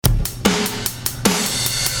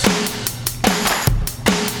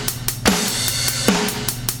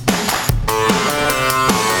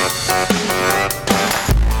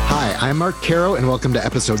Mark Caro, and welcome to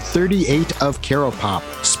episode 38 of Caro Pop.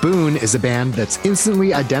 Spoon is a band that's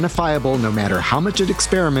instantly identifiable no matter how much it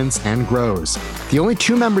experiments and grows. The only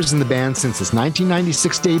two members in the band since its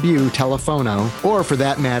 1996 debut, Telefono, or for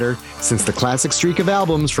that matter, since the classic streak of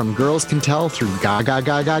albums from Girls Can Tell through Ga Ga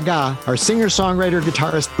Ga Ga Ga, are singer-songwriter,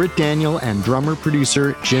 guitarist Britt Daniel and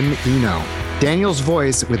drummer-producer Jim Eno. Daniel's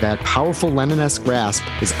voice, with that powerful Lennon-esque rasp,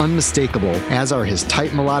 is unmistakable, as are his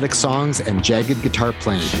tight melodic songs and jagged guitar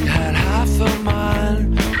playing. She had half a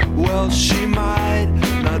mind, well she might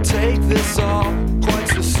not take this all quite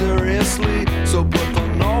so seriously. So put the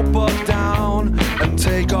notebook down and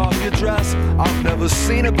take off your dress. I've never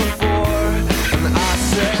seen it before. And I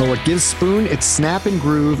said, but what gives Spoon its snap and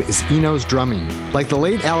groove is Eno's drumming. Like the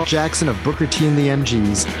late Al Jackson of Booker T and the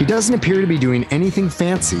MGs, he doesn't appear to be doing anything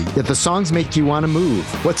fancy, yet the songs make you want to move.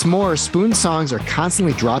 What's more, Spoon's songs are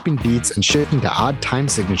constantly dropping beats and shifting to odd time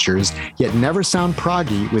signatures, yet never sound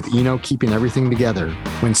proggy, with Eno keeping everything together.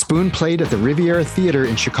 When Spoon played at the Riviera Theater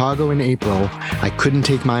in Chicago in April, I couldn't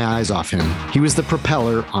take my eyes off him. He was the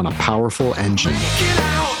propeller on a powerful engine.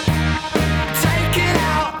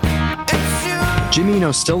 Jim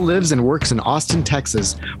Eno still lives and works in Austin,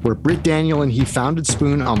 Texas, where Britt Daniel and he founded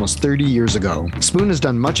Spoon almost 30 years ago. Spoon has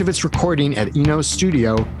done much of its recording at Eno's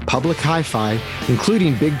studio, Public Hi-Fi,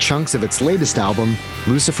 including big chunks of its latest album,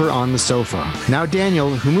 Lucifer on the Sofa. Now Daniel,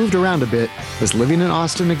 who moved around a bit, is living in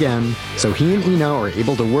Austin again, so he and Eno are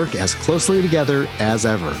able to work as closely together as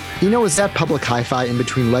ever. Eno was at Public Hi-Fi in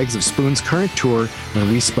between legs of Spoon's current tour when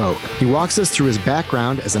we spoke. He walks us through his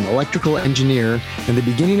background as an electrical engineer and the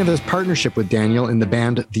beginning of his partnership with Daniel in the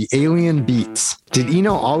band The Alien Beats. Did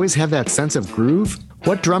Eno always have that sense of groove?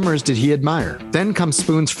 What drummers did he admire? Then comes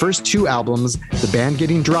Spoon's first two albums, the band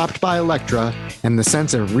getting dropped by Elektra, and the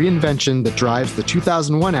sense of reinvention that drives the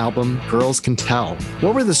 2001 album, Girls Can Tell.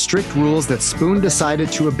 What were the strict rules that Spoon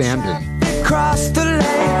decided to abandon?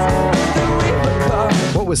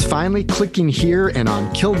 What was finally clicking here and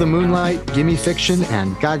on Kill the Moonlight, Gimme Fiction,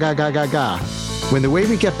 and Ga Ga Ga Ga Ga? When The Way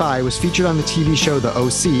We Get By was featured on the TV show The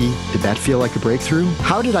OC, did that feel like a breakthrough?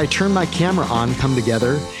 How Did I Turn My Camera On come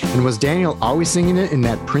together? And was Daniel always singing it in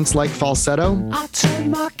that Prince-like falsetto? I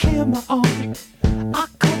turned my camera on, I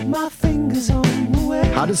cut my fingers on the way.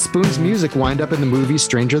 How does Spoon's music wind up in the movie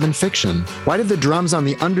Stranger Than Fiction? Why did the drums on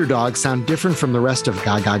The Underdog sound different from the rest of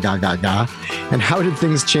Ga Ga Ga Ga Ga? And how did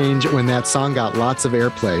things change when that song got lots of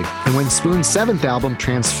airplay? And when Spoon's seventh album,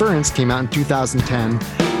 Transference, came out in 2010,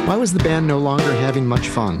 why was the band no longer having much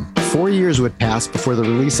fun? 4 years would pass before the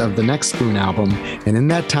release of the next Spoon album, and in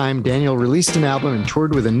that time, Daniel released an album and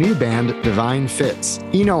toured with a new band, Divine Fits.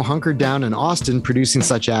 Eno hunkered down in Austin, producing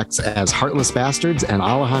such acts as Heartless Bastards and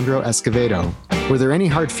Alejandro Escovedo. Were there any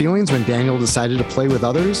hard feelings when Daniel decided to play with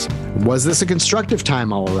others? Was this a constructive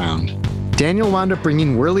time all around? Daniel wound up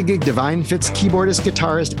bringing whirligig Divine Fits keyboardist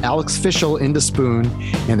guitarist Alex Fischel into Spoon,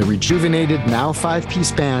 and the rejuvenated, now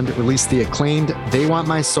five-piece band released the acclaimed They Want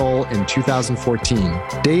My Soul in 2014.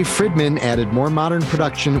 Dave Fridman added more modern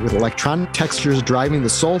production with electronic textures driving the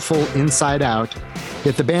soulful Inside Out,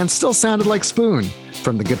 yet the band still sounded like Spoon,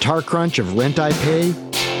 from the guitar crunch of Rent I Pay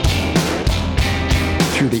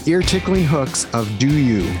through the ear-tickling hooks of Do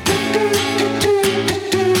You.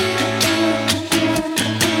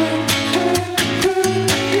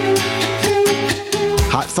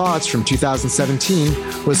 Hot Thoughts from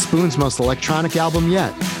 2017 was Spoon's most electronic album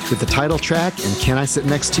yet, with the title track and Can I Sit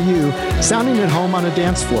Next to You sounding at home on a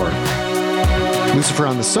dance floor. Lucifer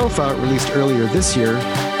on the Sofa, released earlier this year,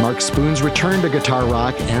 marks Spoon's return to guitar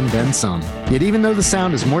rock and then some. Yet even though the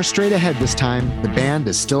sound is more straight ahead this time, the band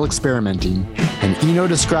is still experimenting, and Eno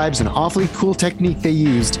describes an awfully cool technique they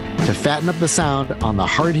used to fatten up the sound on the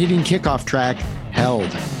hard-hitting kickoff track,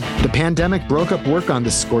 Held. The pandemic broke up work on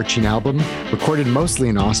this scorching album, recorded mostly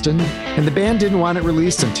in Austin, and the band didn't want it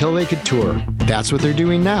released until they could tour. That's what they're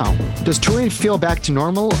doing now. Does touring feel back to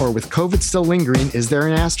normal, or with COVID still lingering, is there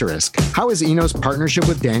an asterisk? How has Eno's partnership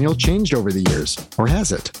with Daniel changed over the years? Or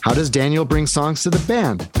has it? How does Daniel bring songs to the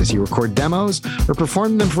band? Does he record demos, or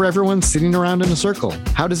perform them for everyone sitting around in a circle?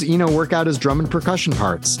 How does Eno work out his drum and percussion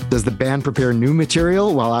parts? Does the band prepare new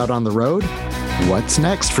material while out on the road? What's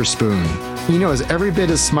next for Spoon? Eno is every bit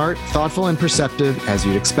as smart, thoughtful, and perceptive as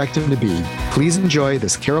you'd expect him to be. Please enjoy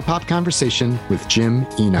this Caro Pop conversation with Jim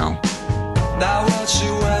Eno. Now when she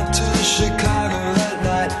went to Chicago that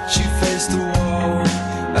night, she faced the wall,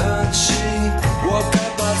 and she woke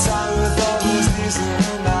up outside with all those knees in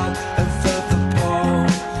her mouth and felt the pull.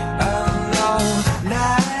 And all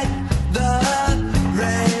night the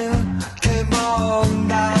rain came on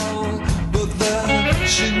down, but then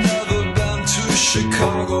she'd never been to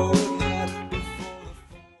Chicago.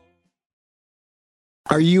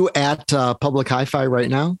 Are you at Public Hi-Fi right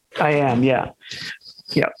now? I am. Yeah.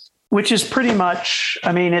 Yeah. Which is pretty much,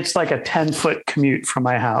 I mean, it's like a 10-foot commute from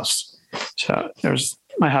my house. So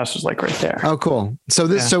my house is like right there. Oh, cool. So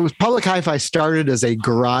Public Hi-Fi started as a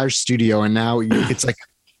garage studio, and now it's like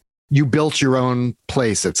you built your own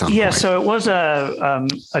place at some point. Yeah. So it was a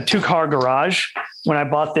 2-car garage when I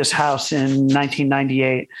bought this house in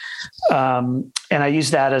 1998. And I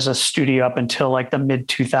used that as a studio up until like the mid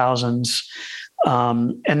 2000s.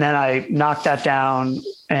 And then I knocked that down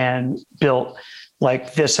and built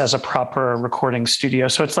like this as a proper recording studio.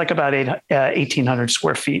 So it's like about 1,800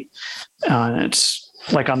 square feet. It's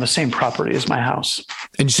like on the same property as my house.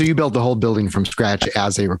 And so you built the whole building from scratch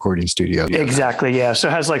as a recording studio. Exactly. Yeah. So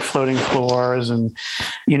it has like floating floors and,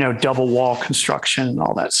 double wall construction and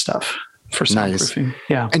all that stuff for soundproofing. Nice.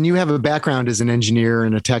 Yeah. And you have a background as an engineer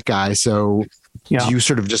and a tech guy. So do you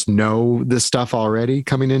sort of just know this stuff already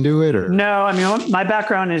coming into it, or? No, I mean, my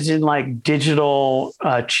background is in like digital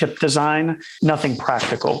chip design. Nothing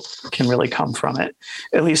practical can really come from it,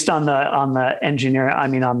 at least on the engineering. I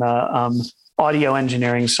mean, on the audio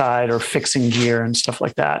engineering side or fixing gear and stuff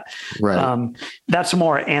like that. Right. That's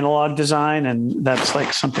more analog design, and that's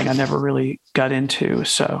like something I never really got into.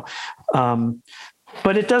 So,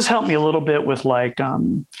 but it does help me a little bit with like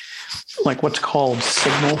what's called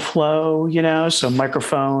signal flow, so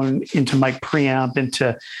microphone into mic preamp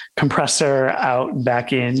into compressor out and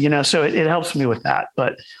back in, so it helps me with that.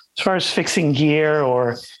 But as far as fixing gear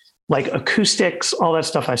or like acoustics, all that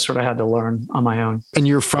stuff, I sort of had to learn on my own. And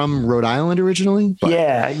you're from Rhode Island originally?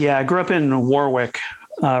 Yeah. I grew up in Warwick,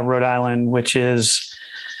 Rhode Island, which is,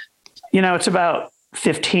 it's about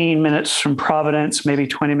 15 minutes from Providence, maybe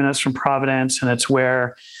 20 minutes from Providence. And it's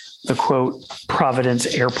where the quote Providence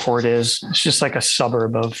Airport is. It's just like a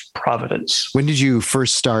suburb of Providence. When did you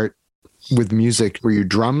first start with music? Were you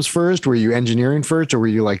drums first? Were you engineering first? Or were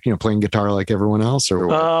you like, playing guitar like everyone else? Or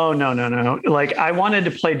what? Oh, no. Like I wanted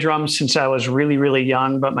to play drums since I was really, really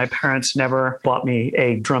young, but my parents never bought me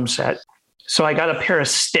a drum set. So I got a pair of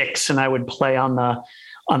sticks and I would play on the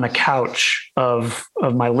couch of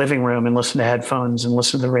my living room and listen to headphones and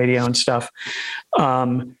listen to the radio and stuff.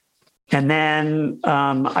 And then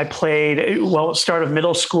I played, at start of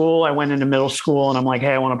middle school, I went into middle school and I'm like,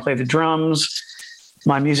 hey, I want to play the drums.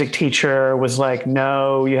 My music teacher was like,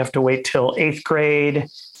 no, you have to wait till 8th grade.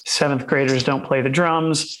 7th graders don't play the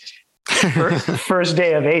drums. First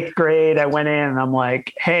day of 8th grade, I went in and I'm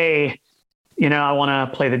like, hey, I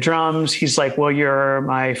want to play the drums. He's like, well, you're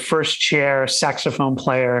my first chair saxophone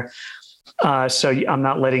player. So I'm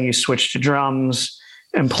not letting you switch to drums.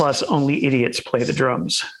 And plus only idiots play the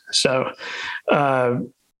drums. So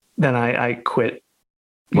then I quit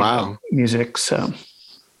music. So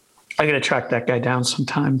I got to track that guy down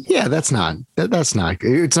sometime. Yeah, that's not,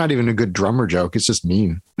 it's not even a good drummer joke. It's just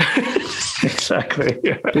mean. Exactly.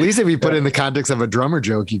 Yeah. At least if you put it in the context of a drummer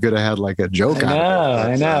joke, you could have had like a joke on it.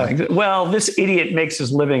 I know. Well, this idiot makes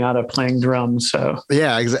his living out of playing drums. So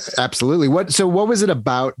yeah, absolutely. What was it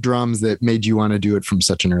about drums that made you want to do it from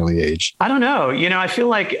such an early age? I don't know. I feel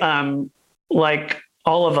like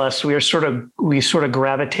all of us, we sort of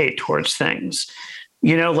gravitate towards things,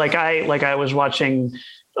 like I was watching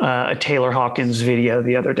a Taylor Hawkins video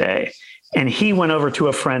the other day, and he went over to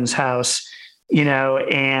a friend's house,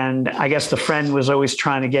 and I guess the friend was always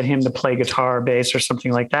trying to get him to play guitar or bass or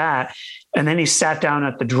something like that. And then he sat down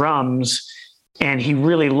at the drums and he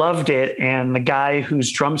really loved it. And the guy whose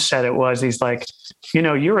drum set it was, he's like,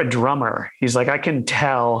 you're a drummer. He's like, I can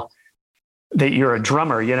tell that you're a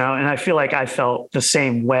drummer, and I feel like I felt the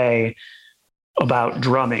same way about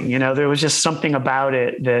drumming. There was just something about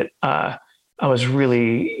it that I was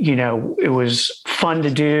really, it was fun to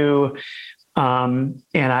do. And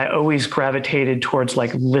I always gravitated towards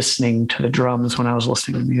like listening to the drums when I was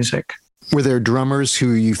listening to music. Were there drummers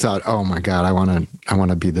who you thought, oh my God, I want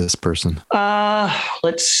to be this person?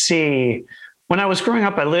 Let's see. When I was growing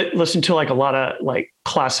up, I listened to like a lot of like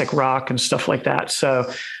classic rock and stuff like that.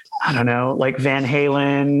 So I don't know, like Van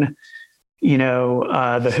Halen,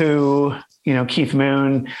 The Who, Keith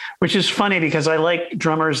Moon, which is funny because I like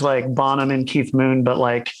drummers like Bonham and Keith Moon, but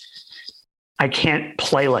like, I can't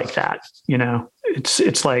play like that.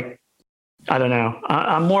 It's like, I don't know.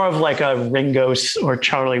 I'm more of like a Ringo or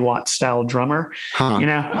Charlie Watts style drummer. Huh.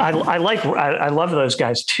 I love those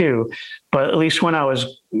guys too, but at least when I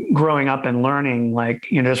was growing up and learning, like,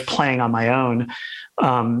 just playing on my own,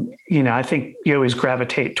 I think you always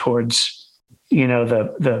gravitate towards,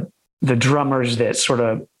 the drummers that sort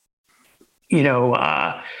of,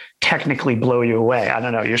 technically blow you away. I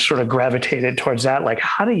don't know. You're sort of gravitated towards that. Like,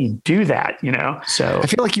 how do you do that? So I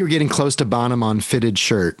feel like you were getting close to Bonham on Fitted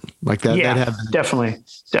Shirt, like that. Yeah, that had... definitely.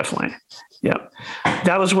 Yep.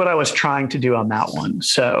 That was what I was trying to do on that one.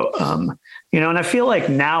 So, and I feel like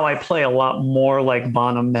now I play a lot more like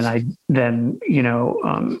Bonham than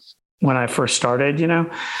when I first started,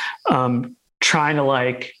 trying to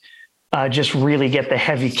like, just really get the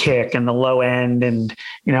heavy kick and the low end. And,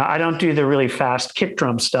 I don't do the really fast kick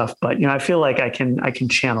drum stuff, but, I feel like I can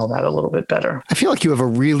channel that a little bit better. I feel like you have a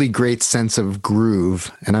really great sense of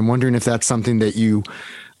groove. And I'm wondering if that's something that you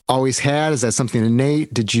always had. Is that something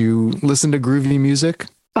innate? Did you listen to groovy music?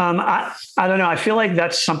 I don't know. I feel like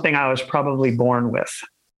that's something I was probably born with.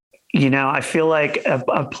 I feel like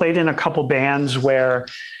I've played in a couple bands where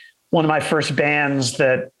one of my first bands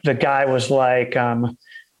that the guy was like, man,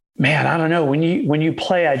 I don't know. When you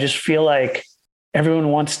play, I just feel like everyone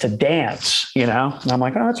wants to dance, and I'm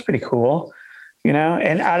like, oh, that's pretty cool,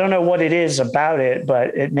 and I don't know what it is about it,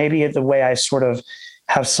 but it may be the way I sort of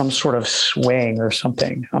have some sort of swing or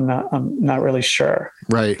something. I'm not really sure.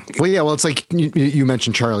 Right. Well, yeah. Well, it's like you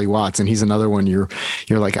mentioned Charlie Watts, and he's another one. You're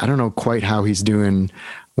like, I don't know quite how he's doing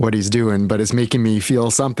what he's doing, but it's making me feel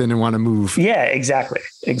something and want to move. Yeah, exactly.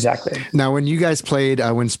 Now, when you guys played,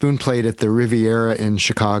 when Spoon played at the Riviera in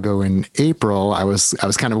Chicago in April, I was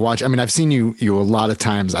kind of watching. I mean, I've seen you a lot of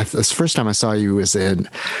times. This first time I saw you was in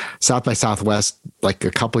South by Southwest, like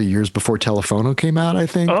a couple of years before Telefono came out, I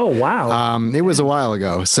think. Oh, wow. It was a while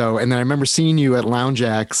ago. So, and then I remember seeing you at Lounge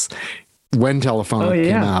Acts when Telephone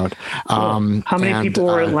came out. How many people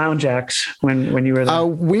were at Lounge Acts when you were there?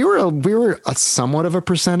 We were somewhat of a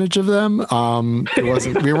percentage of them. It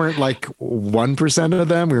wasn't. We weren't like 1% of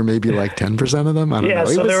them. We were maybe like 10% of them. I don't know.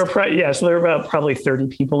 So there were about probably 30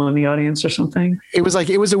 people in the audience or something. It was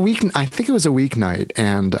a week. I think it was a weeknight,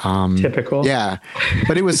 and typical. Yeah,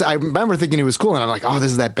 but it was. I remember thinking it was cool, and I'm like, oh,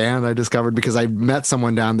 this is that band I discovered because I met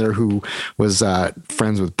someone down there who was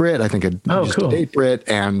friends with Britt. I think used to date Britt,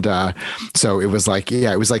 and so it was like,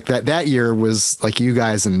 it was like that year was like you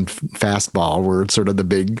guys and Fastball were sort of the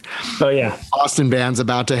big Austin bands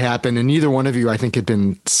about to happen. And neither one of you, I think, had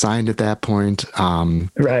been signed at that point.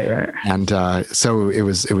 Right. And so it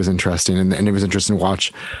was interesting. And it was interesting to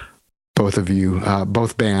watch both of you,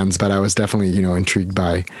 both bands, but I was definitely, intrigued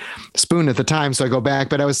by Spoon at the time. So I go back,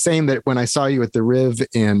 but I was saying that when I saw you at the Riv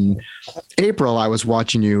in April, I was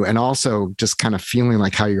watching you and also just kind of feeling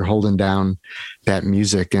like how you're holding down that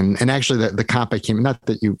music. And actually the comp I came, not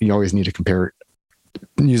that you always need to compare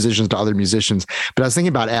musicians to other musicians, but I was thinking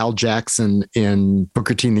about Al Jackson in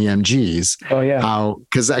Booker T and the MGs. Oh yeah.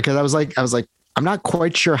 Cause I was like, I'm not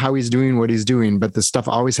quite sure how he's doing what he's doing, but the stuff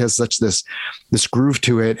always has such this groove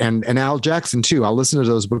to it. And Al Jackson too. I'll listen to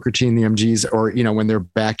those Booker T and the MGs, or, when they're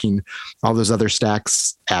backing all those other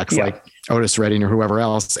Stax acts like Otis Redding or whoever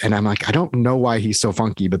else. And I'm like, I don't know why he's so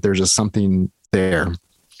funky, but there's just something there.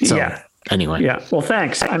 So anyway. Yeah. Well,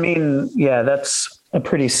 thanks. I mean, that's a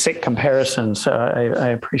pretty sick comparison. So I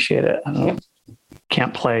appreciate it. I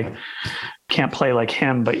can't play like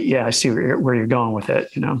him, but I see where you're going with it.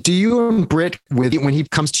 Do you and Britt, when he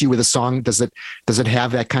comes to you with a song, does it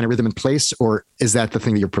have that kind of rhythm in place, or is that the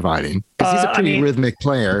thing that you're providing? Because he's a pretty rhythmic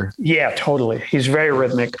player. Yeah, totally. He's very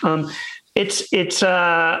rhythmic.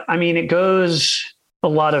 It goes a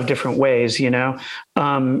lot of different ways. He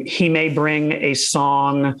may bring a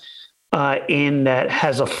song in that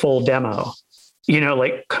has a full demo,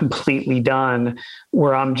 like completely done,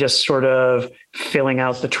 where I'm just sort of filling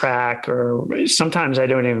out the track, or sometimes I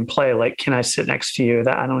don't even play, like Can I Sit Next to You?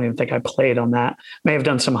 That I don't even think I played on that. May have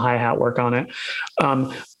done some hi-hat work on it.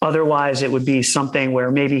 Otherwise it would be something where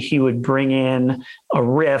maybe he would bring in a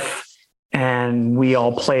riff and we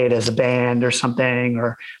all play it as a band or something,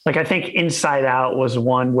 or like, I think Inside Out was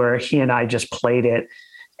one where he and I just played it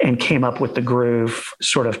and came up with the groove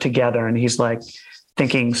sort of together. And he's like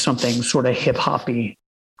thinking something sort of hip hoppy,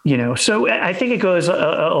 so I think it goes a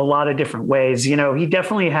lot of different ways. He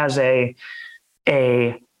definitely has a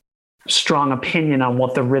strong opinion on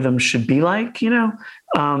what the rhythm should be like,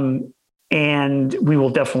 and we will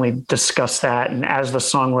definitely discuss that. And as the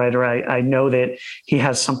songwriter, I know that he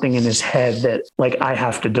has something in his head that like I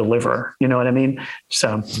have to deliver, you know what I mean?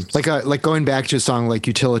 So like going back to a song like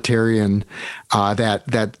Utilitarian,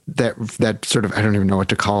 that sort of, I don't even know what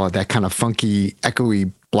to call it, that kind of funky,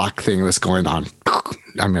 echoey block thing that's going on.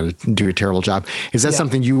 I'm going to do a terrible job. Is that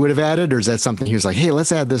something you would have added, or is that something he was like, hey,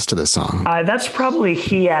 let's add this to this song? That's probably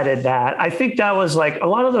he added that. I think that was like a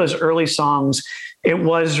lot of those early songs. It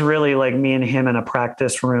was really like me and him in a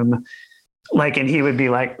practice room, like, and he would be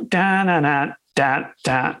like, da na na da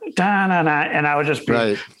da da na na, and I would just be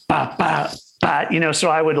ba ba So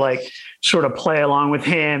I would like sort of play along with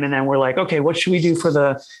him. And then we're like, okay, what should we do for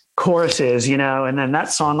the choruses? And then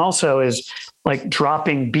that song also is like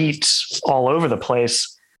dropping beats all over the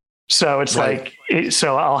place. So it's Right.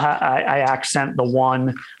 so I accent the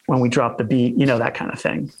one when we drop the beat, that kind of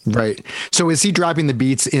thing. Right. So is he dropping the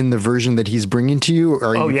beats in the version that he's bringing to you, or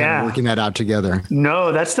are you kind yeah. of working that out together?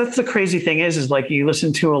 No, that's the crazy thing is like you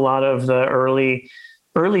listen to a lot of the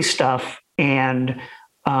early stuff, and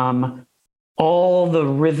all the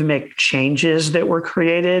rhythmic changes that were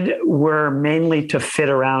created were mainly to fit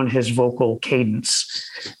around his vocal cadence,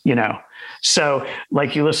 So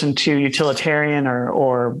like you listen to Utilitarian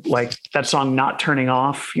or like that song Not Turning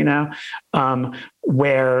Off,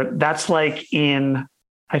 where that's like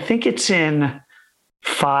I think it's in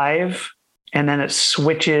 5, and then it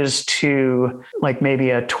switches to like maybe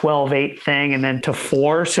a 12/8 thing and then to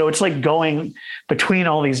 4. So it's like going between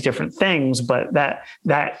all these different things, but that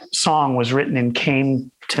song was written and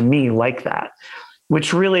came to me like that,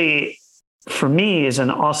 which really for me is an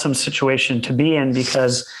awesome situation to be in,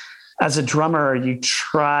 because as a drummer, you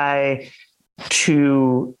try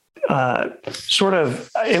to sort of,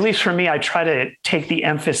 at least for me, I try to take the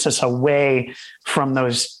emphasis away from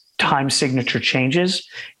those time signature changes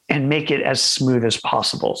and make it as smooth as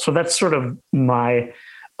possible. So that's sort of my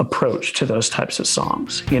approach to those types of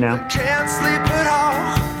songs, Can't sleep at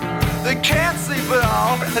all. They can't sleep at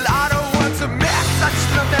all. And I don't want to miss such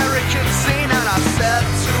an American scene. And I said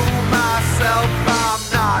to myself, I'm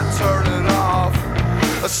not turning off.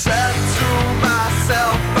 I said to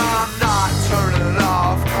myself, I'm not turning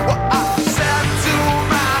off. Well, I said to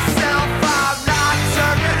myself, I'm not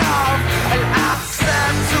turning off. And I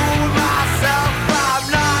said to myself, I'm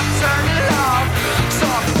not turning off.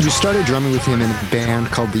 So You started drumming with him in a band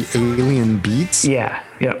called the Alien Beats. Yeah.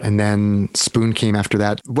 Yep. And then Spoon came after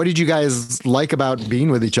that. What did you guys like about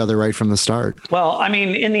being with each other right from the start? Well, I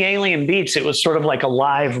mean, in the Alien Beats, it was sort of like a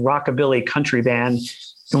live rockabilly country band,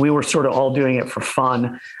 and we were sort of all doing it for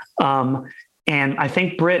fun. And I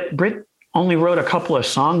think Britt only wrote a couple of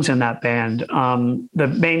songs in that band. The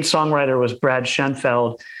main songwriter was Brad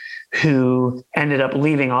Schenfeld, who ended up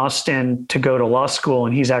leaving Austin to go to law school,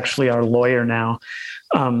 and he's actually our lawyer now.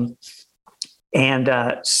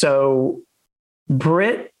 So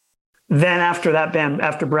Britt, then after that band,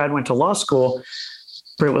 after Brad went to law school,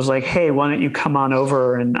 Britt was like, hey, why don't you come on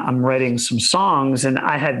over, and I'm writing some songs. And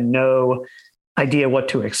I had no idea what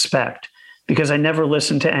to expect, because I never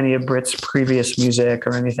listened to any of Britt's previous music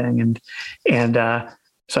or anything.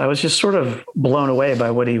 So I was just sort of blown away by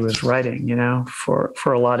what he was writing, for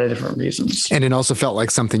a lot of different reasons. And it also felt like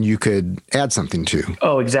something you could add something to.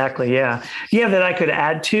 Oh, exactly. Yeah. Yeah. That I could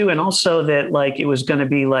add to, and also that like, it was going to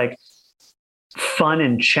be like fun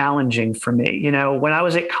and challenging for me. When I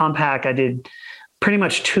was at Compaq, I did pretty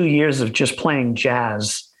much 2 years of just playing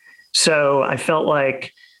jazz. So I felt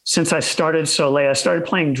like since I started so late, I started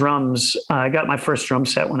playing drums. I got my first drum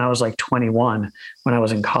set when I was like 21, when I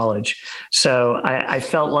was in college. So I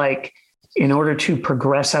felt like in order to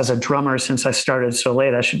progress as a drummer, since I started so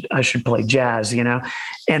late, I should play jazz,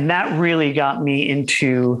 and that really got me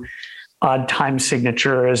into odd time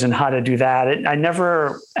signatures and how to do that. I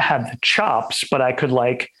never had the chops, but I could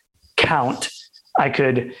like count. I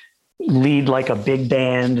could lead like a big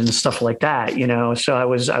band and stuff like that, so I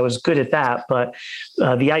was good at that. But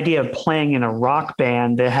the idea of playing in a rock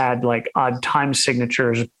band that had like odd time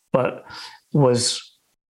signatures, but was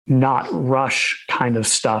not Rush kind of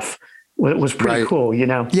stuff, was pretty cool,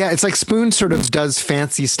 Yeah, it's like Spoon sort of does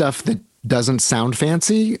fancy stuff that doesn't sound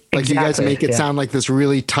fancy. Like you guys make it sound like this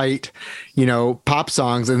really tight, pop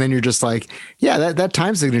songs. And then you're just like, yeah, that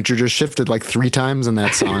time signature just shifted like 3 times in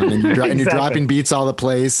that song. And you're dropping beats all the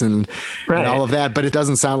place and all of that. But it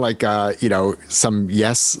doesn't sound like, some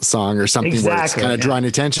Yes song or something where it's kind of drawing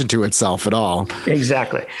attention to itself at all.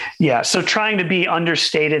 Exactly. Yeah. So trying to be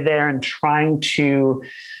understated there and trying to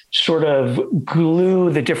sort of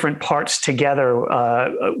glue the different parts together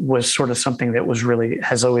was sort of something that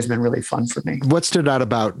has always been really fun for me. What stood out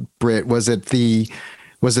about Britt? Was it the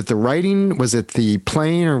writing? Was it the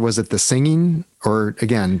playing, or was it the singing? Or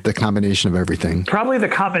again, the combination of everything? Probably the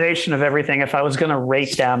combination of everything. If I was going to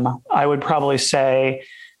rate them, I would probably say,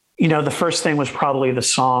 the first thing was probably the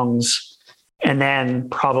songs, and then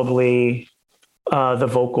probably the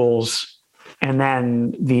vocals, and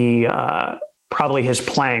then probably his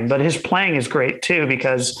playing. But his playing is great too,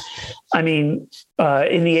 because in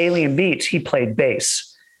the Alien Beats, he played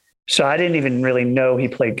bass. So I didn't even really know he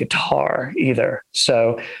played guitar either.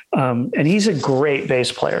 So, and he's a great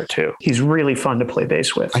bass player too. He's really fun to play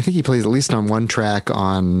bass with. I think he plays at least on one track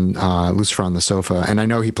on Lucifer on the Sofa. And I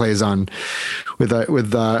know he plays on with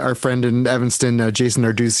our friend in Evanston, Jason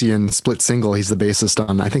Nardusian, Split Single. He's the bassist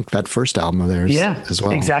on, I think, that first album of theirs as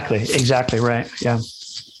well. Exactly right. Yeah.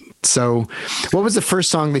 So what was the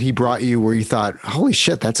first song that he brought you where you thought, holy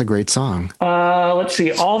shit, that's a great song? Let's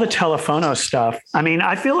see, all the Telefono stuff. I mean,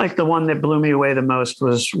 I feel like the one that blew me away the most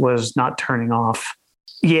was Not Turning Off.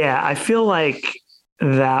 Yeah, I feel like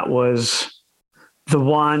that was the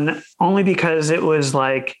one, only because it was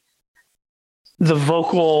like the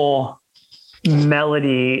vocal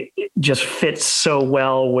melody just fits so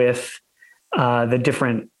well with the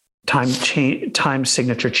different time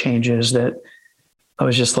signature changes that I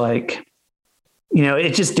was just like,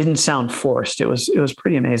 it just didn't sound forced. It was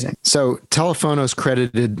pretty amazing. So Telefono's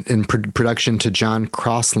credited in production to John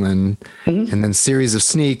Crosland, and then Series of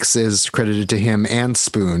Sneaks is credited to him and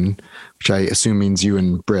Spoon, which I assume means you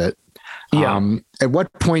and Britt. Yeah. At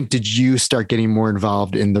what point did you start getting more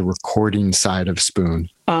involved in the recording side of Spoon?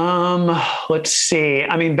 Let's see.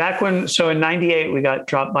 I mean, in 98, we got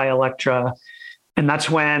dropped by Elektra, and that's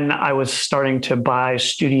when I was starting to buy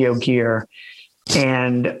studio gear.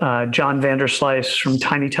 And John Vanderslice from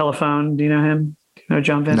Tiny Telephone. Do you know him? Do you know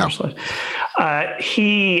John Vanderslice? No.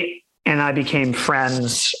 He and I became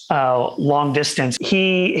friends long distance.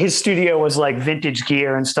 His studio was like vintage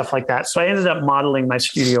gear and stuff like that. So I ended up modeling my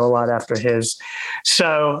studio a lot after his.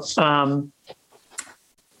 So,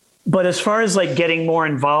 but as far as like getting more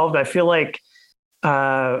involved, I feel like,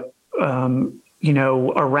 around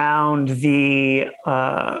the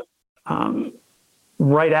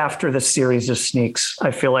right after the Series of Sneaks, I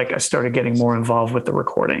feel like I started getting more involved with the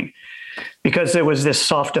recording, because there was this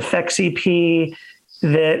Soft Effects EP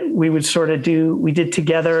that we would we did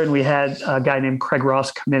together, and we had a guy named Craig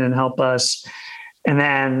Ross come in and help us. And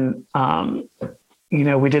then,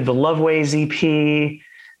 we did the Loveways EP.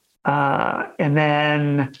 And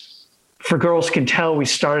then For Girls Can Tell, we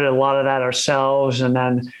started a lot of that ourselves, and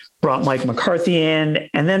then brought Mike McCarthy in.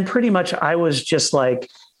 And then pretty much I was just like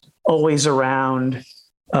always around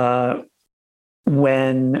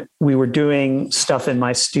when we were doing stuff in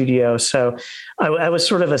my studio. So I was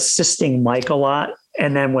sort of assisting Mike a lot.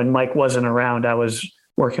 And then when Mike wasn't around, I was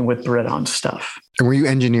working with Britt on stuff. And were you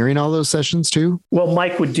engineering all those sessions too? Well,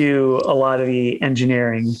 Mike would do a lot of the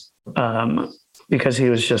engineering because he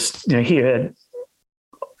was just, he had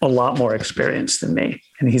a lot more experience than me.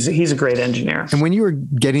 And he's a great engineer. And when you were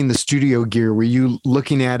getting the studio gear, were you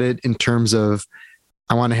looking at it in terms of,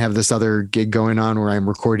 I want to have this other gig going on where I'm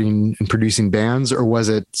recording and producing bands? Or was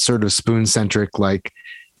it sort of Spoon centric, like,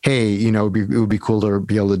 hey, it would be cool to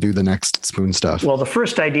be able to do the next Spoon stuff? Well, the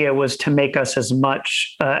first idea was to make us as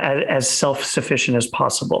much as self-sufficient as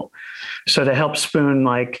possible. So to help Spoon,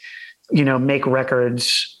 make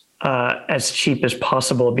records as cheap as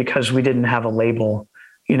possible, because we didn't have a label.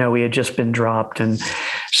 We had just been dropped. And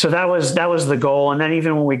so that was the goal. And then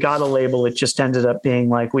even when we got a label, it just ended up being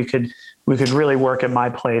like, we could really work at my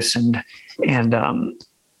place and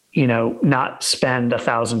not spend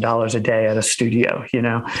 $1,000 a day at a studio,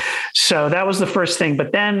 So that was the first thing.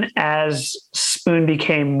 But then as Spoon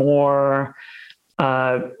became more,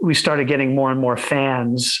 we started getting more and more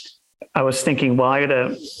fans. I was thinking, well, I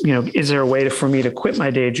gotta, is there a way for me to quit my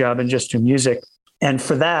day job and just do music? And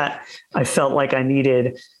for that, I felt like I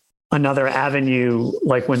needed another avenue,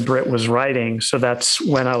 like when Britt was writing. So that's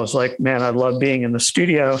when I was like, man, I love being in the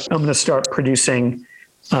studio. I'm going to start producing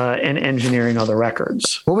and engineering other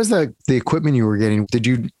records. What was the equipment you were getting? Did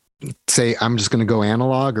you say, I'm just going to go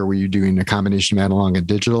analog, or were you doing a combination of analog and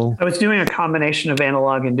digital? I was doing a combination of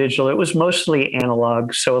analog and digital. It was mostly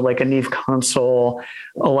analog. So like a Neve console,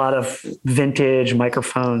 a lot of vintage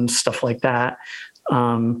microphones, stuff like that.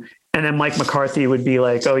 And then Mike McCarthy would be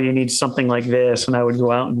like, oh, you need something like this. And I would go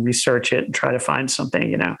out and research it and try to find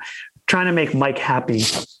something, trying to make Mike happy,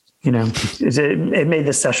 it made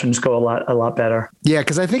the sessions go a lot better. Yeah.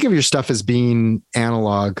 Cause I think of your stuff as being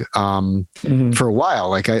analog for a while.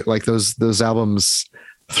 Like those albums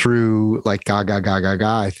through like Gaga, Gaga, Gaga,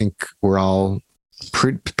 I think were all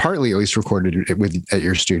partly at least recorded at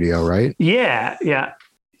your studio, right? Yeah. Yeah.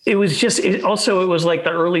 It was it was like the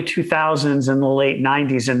early 2000s and the late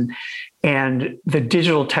 90s, and the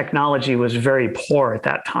digital technology was very poor at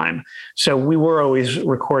that time. So we were always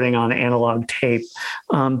recording on analog tape.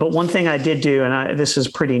 But one thing I did do, and this is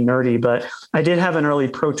pretty nerdy, but I did have an early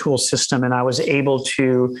Pro Tools system, and I was able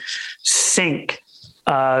to sync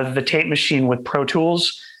the tape machine with Pro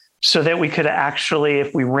Tools, so that we could actually,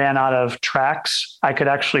 if we ran out of tracks, I could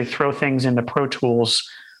actually throw things into Pro Tools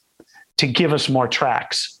to give us more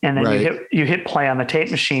tracks. And then you hit play on the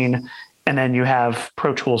tape machine, and then you have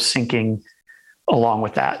Pro Tools syncing along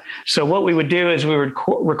with that. So what we would do is we would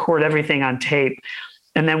record everything on tape.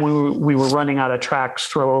 And then we were running out of tracks,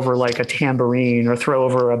 throw over like a tambourine or throw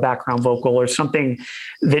over a background vocal or something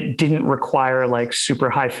that didn't require like super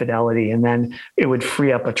high fidelity. And then it would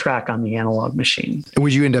free up a track on the analog machine.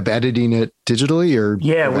 Would you end up editing it digitally or?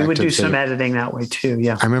 Yeah, we would do some editing that way too.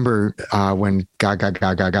 Yeah. I remember when Gaga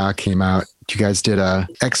Gaga Gaga came out, you guys did a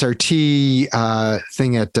XRT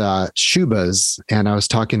thing at Shuba's, and I was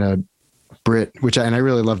talking to Brit, and I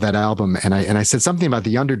really love that album. And I said something about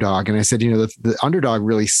the Underdog, and I said, the Underdog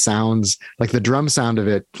really sounds like the drum sound of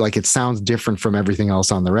it, like it sounds different from everything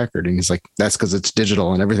else on the record. And he's like, that's because it's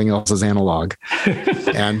digital and everything else is analog.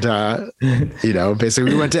 And,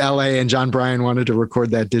 basically we went to LA and John Bryan wanted to record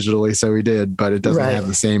that digitally. So we did, but it doesn't have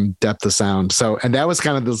the same depth of sound. So, and that was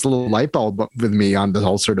kind of this little light bulb with me on the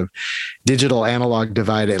whole sort of digital analog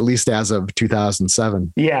divide, at least as of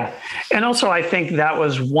 2007. Yeah. And also I think that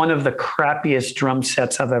was one of the crappiest drum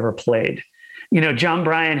sets I've ever played. John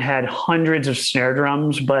Bryan had hundreds of snare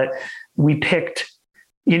drums, but we picked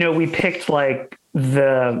like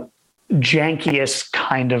the jankiest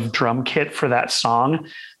kind of drum kit for that song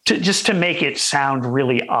to make it sound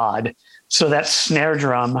really odd. So that snare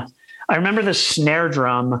drum, I remember the snare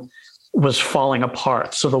drum was falling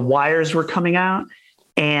apart. So the wires were coming out,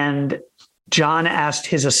 and John asked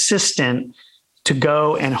his assistant to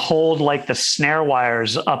go and hold like the snare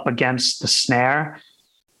wires up against the snare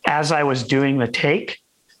as I was doing the take.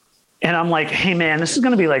 And I'm like, hey man, this is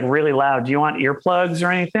going to be like really loud. Do you want earplugs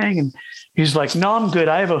or anything? And he's like, no, I'm good.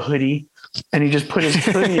 I have a hoodie. And he just put his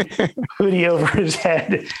hoodie over his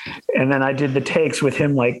head. And then I did the takes with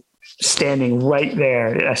him like standing right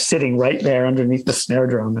there, sitting right there underneath the snare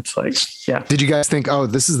drum. It's like, yeah. Did you guys think, oh,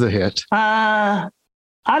 this is the hit?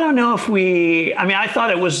 I don't know if I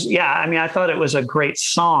thought it was a great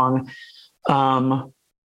song.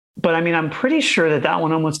 But I'm pretty sure that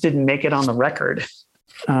one almost didn't make it on the record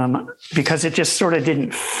because it just sort of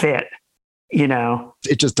didn't fit,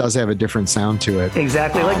 It just does have a different sound to it.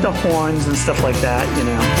 Exactly. Like the horns and stuff like that,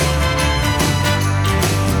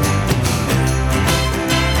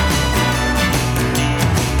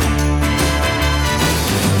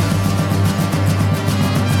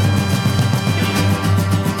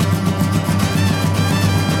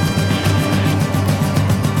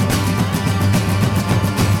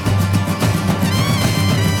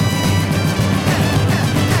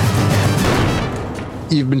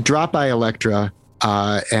 You've been dropped by Elektra,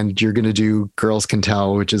 and you're going to do Girls Can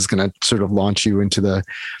Tell, which is going to sort of launch you into the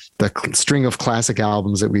string of classic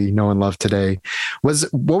albums that we know and love today.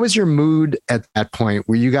 What was your mood at that point?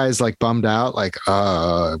 Were you guys like bummed out, like,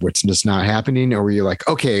 what's just not happening? Or were you like,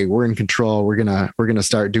 okay, we're in control. We're going to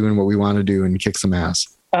start doing what we want to do and kick some ass?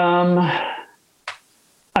 I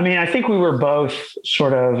think we were both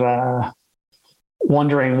sort of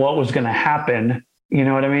wondering what was going to happen. You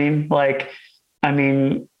know what I mean?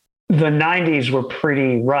 The 90s were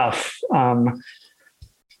pretty rough.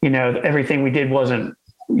 Everything we did wasn't,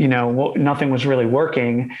 nothing was really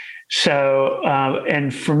working. So,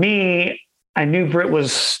 and for me, I knew Brit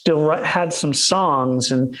was still had some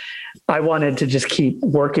songs, and I wanted to just keep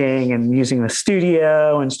working and using the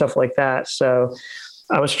studio and stuff like that. So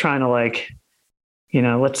I was trying to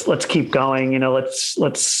let's keep going,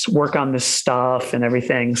 let's work on this stuff and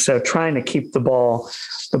everything. So trying to keep the ball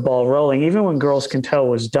rolling, even when Girls Can Tell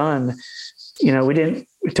was done, it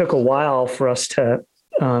took a while for us to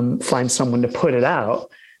find someone to put it out.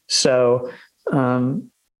 So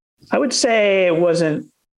I would say it wasn't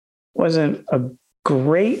a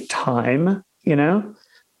great time, we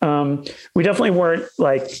definitely weren't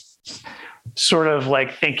sort of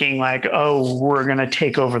thinking oh, we're going to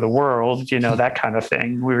take over the world, that kind of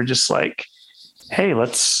thing. We were just like, hey,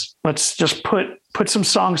 let's just put some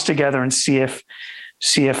songs together and see what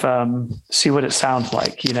it sounds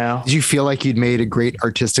like, Did you feel like you'd made a great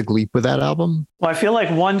artistic leap with that album? Well, I feel like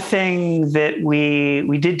one thing that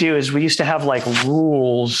we did do is we used to have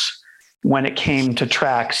rules when it came to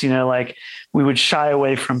tracks, we would shy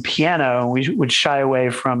away from piano. We would shy away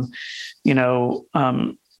from,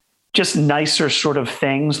 just nicer sort of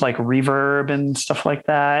things like reverb and stuff like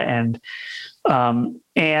that.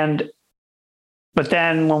 But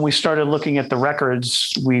then when we started looking at the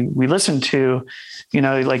records we listened to,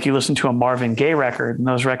 you listen to a Marvin Gaye record, and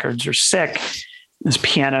those records are sick. There's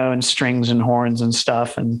piano and strings and horns and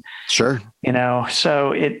stuff. And sure,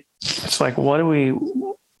 so it's like, what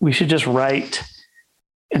do we should just write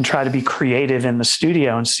and try to be creative in the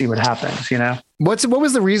studio and see what happens, you know? What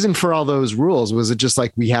was the reason for all those rules? Was it just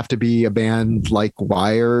like, we have to be a band like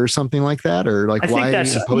Wire or something like that? Or like, why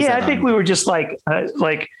impose that I think we were just like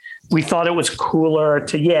we thought it was cooler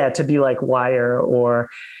to be like Wire or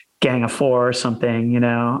Gang of Four or something, you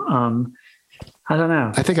know? I don't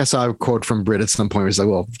know. I think I saw a quote from Brit at some point where it's like,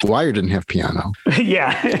 well, Wire didn't have piano.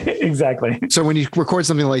 Yeah, exactly. So when you record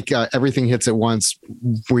something like Everything Hits at Once,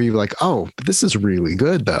 were you like, oh, but this is really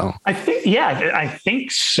good though? I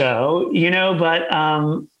think so, you know, but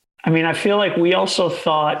I mean, I feel like we also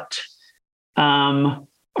thought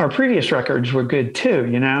our previous records were good too,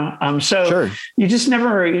 you know? So sure. you just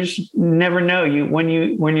never know. When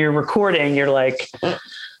you're recording, you're like,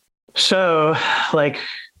 so like,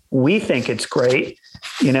 we think it's great,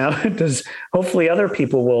 you know, hopefully other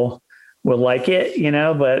people will like it, you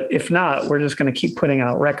know, but if not, we're just going to keep putting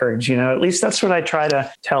out records, you know. At least that's what I try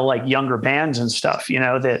to tell like younger bands and stuff, you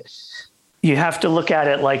know, that you have to look at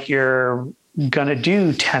it like you're going to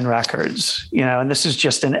do 10 records, you know, and this is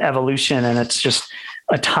just an evolution, and it's just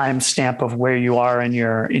a time stamp of where you are in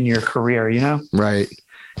your career, you know? Right.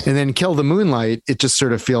 And then Kill the Moonlight, it just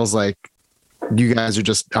sort of feels like you guys are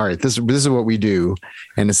just, all right, this is what we do.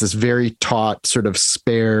 And it's this very taut, sort of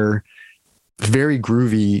spare, very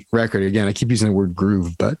groovy record. Again, I keep using the word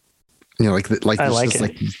groove, but you know, I like it.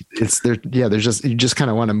 Like it's there. Yeah. There's just, you just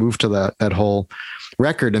kind of want to move to that whole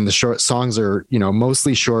record, and the short songs are, you know,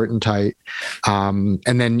 mostly short and tight. And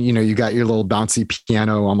then, you know, you got your little bouncy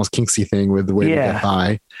piano, almost Kinksy thing with The Way to Get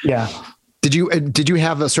By. Yeah. Did you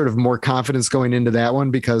have a sort of more confidence going into that one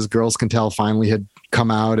because Girls Can Tell finally had come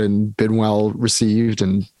out and been well received?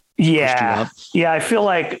 And yeah, I feel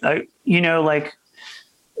like you know, like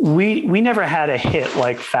we never had a hit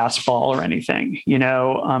like Fastball or anything. You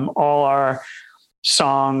know, all our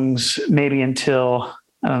songs, maybe until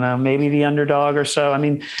I don't know, maybe The Underdog or so. I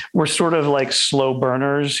mean, we're sort of like slow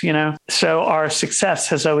burners, you know. So our success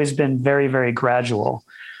has always been very, very gradual.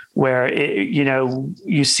 Where, you know,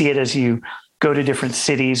 you see it as you go to different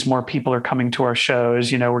cities, more people are coming to our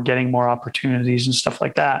shows, you know, we're getting more opportunities and stuff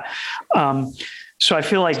like that. So I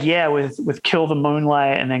feel like, yeah, with Kill the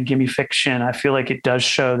Moonlight and then Gimme Fiction, I feel like it does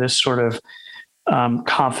show this sort of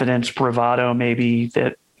confidence, bravado, maybe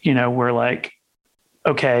that, you know, we're like,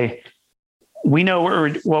 okay, we know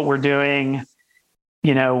what we're doing,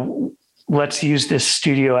 you know, let's use this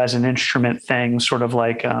studio as an instrument thing, sort of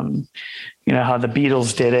like, you know, how the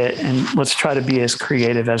Beatles did it. And let's try to be as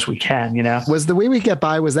creative as we can, you know. Was The Way We Get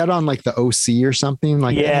By, was that on like the OC or something?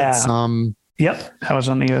 Like, yeah. Yep. That was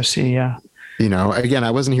on the OC. Yeah. You know, again,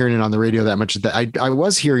 I wasn't hearing it on the radio that much. I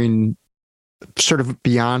was hearing sort of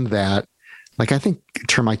beyond that. Like, I think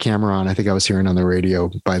Turn My Camera On, I think I was hearing on the radio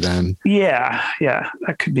by then. Yeah. Yeah.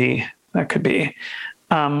 That could be.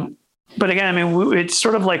 But again, I mean, it's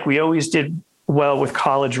sort of like we always did well with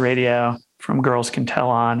college radio from Girls Can Tell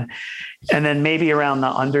on. And then maybe around The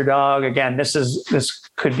Underdog, again, this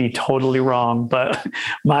could be totally wrong, but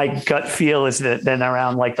my gut feel is that then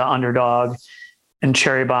around like The Underdog and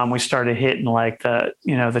Cherry Bomb, we started hitting like the,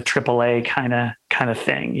 you know, the AAA kind of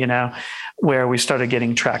thing, you know, where we started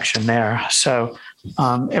getting traction there. So,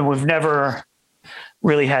 and we've never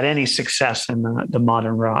really had any success in the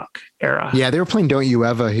modern rock era. Yeah, they were playing Don't You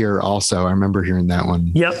Ever here also. I remember hearing that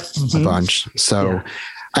one a bunch. So yeah.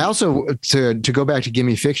 I also, to go back to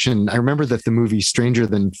Gimme Fiction, I remember that the movie Stranger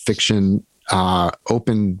Than Fiction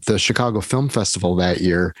opened the Chicago Film Festival that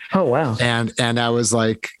year. Oh, wow. And I was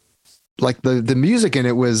like the music in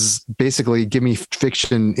it was basically Gimme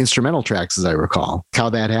Fiction instrumental tracks, as I recall, how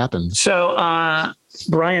that happened. So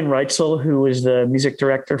Brian Reitzel, who was the music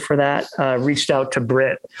director for that, reached out to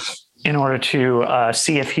Brit in order to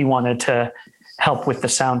see if he wanted to help with the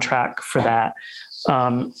soundtrack for that.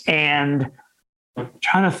 And I'm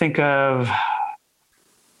trying to think of,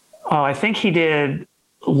 I think he did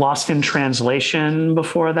Lost in Translation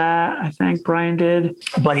before that. I think Brian did,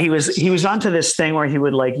 but he was onto this thing where he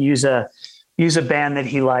would like use a band that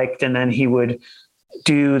he liked, and then he would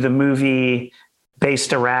do the movie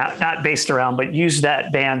not based around, but use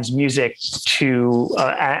that band's music to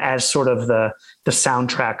as sort of the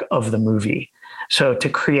soundtrack of the movie. So to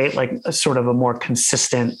create like a sort of a more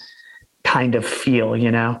consistent kind of feel,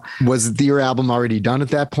 you know. Was your album already done at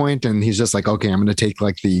that point? And he's just like, okay, I'm going to take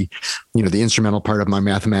like the instrumental part of My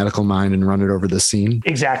Mathematical Mind and run it over the scene.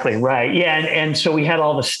 Exactly. Right. Yeah. And so we had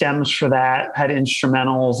all the stems for that, had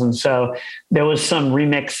instrumentals. And so there was some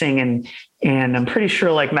remixing and I'm pretty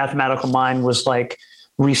sure like Mathematical Mind was like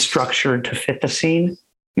restructured to fit the scene.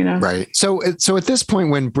 you know? Right. So at this point,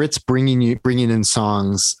 when Britt's bringing in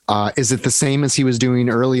songs, is it the same as he was doing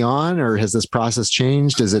early on, or has this process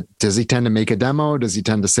changed? Does he tend to make a demo? Does he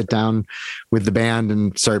tend to sit down with the band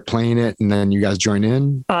and start playing it, and then you guys join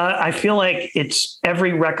in? I feel like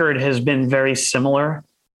every record has been very similar.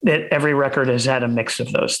 That every record has had a mix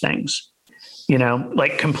of those things, you know,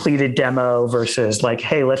 like completed demo versus like,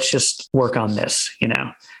 hey, let's just work on this, you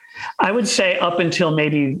know. I would say up until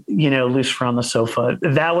maybe, you know, Lucifer on the Sofa,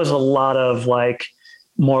 that was a lot of like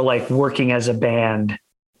more like working as a band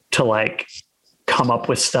to like come up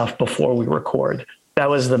with stuff before we record. That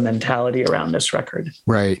was the mentality around this record.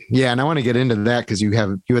 Right. Yeah. And I want to get into that because you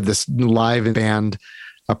had this live band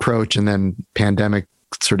approach, and then pandemic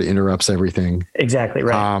sort of interrupts everything. Exactly.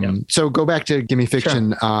 Right. Yep. So go back to Gimme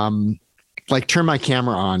Fiction. Sure. Like Turn My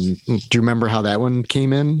Camera On. Do you remember how that one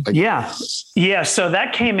came in? Yeah. So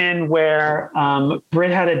that came in where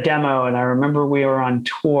Britt had a demo, and I remember we were on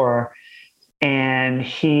tour, and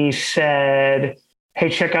he said, hey,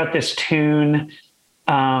 check out this tune.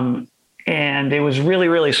 And it was really,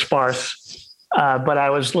 really sparse. But I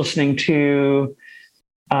was listening to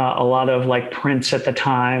a lot of like Prince at the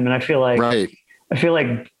time. And I feel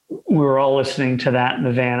like we were all listening to that in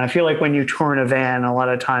the van. I feel like when you tour in a van, a lot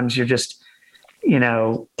of times you're just, you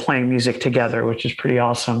know, playing music together, which is pretty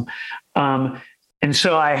awesome. And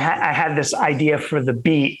so I had this idea for the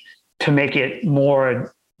beat to make it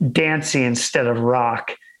more dancey instead of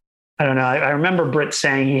rock. I don't know. I remember Britt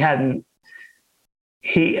saying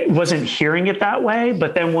he wasn't hearing it that way,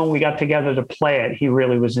 but then when we got together to play it, he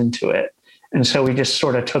really was into it. And so we just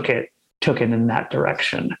sort of took it in that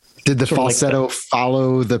direction. Did the falsetto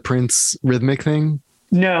follow the Prince rhythmic thing?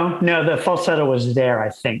 No, the falsetto was there, I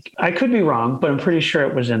think. I could be wrong, but I'm pretty sure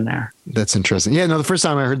it was in there. That's interesting. Yeah, no, the first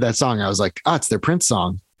time I heard that song, I was like, it's their Prince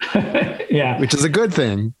song. Yeah. Which is a good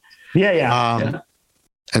thing. Yeah.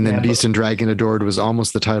 And then Beast and Dragon Adored was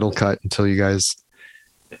almost the title cut until you guys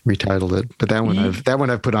retitled it. But that one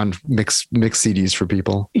I've put on mix CDs for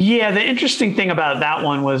people. Yeah, the interesting thing about that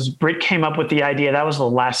one was Britt came up with the idea. That was the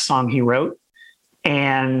last song he wrote.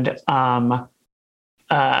 And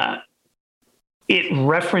it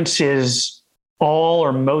references all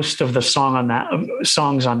or most of the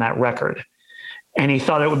songs on that record. And he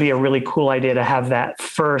thought it would be a really cool idea to have that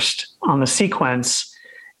first on the sequence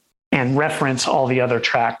and reference all the other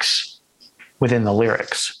tracks within the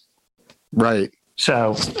lyrics. Right.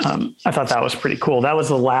 So I thought that was pretty cool. That was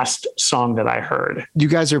the last song that I heard. You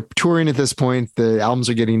guys are touring at this point. The albums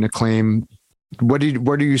are getting acclaim. What are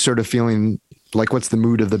you sort of feeling? Like, what's the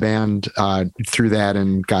mood of the band through that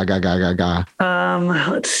and ga, ga, ga, ga, ga?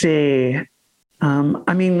 Let's see.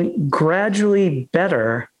 I mean, gradually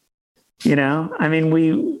better, you know? I mean,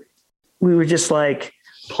 we were just like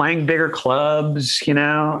playing bigger clubs, you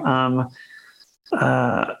know?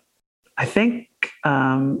 I think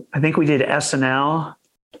we did SNL.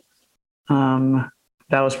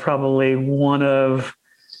 That was probably one of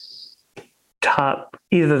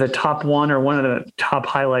either the top one or one of the top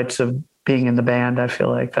highlights of being in the band. I feel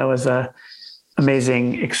like that was a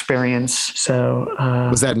amazing experience. So,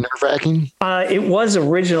 was that nerve-wracking? It was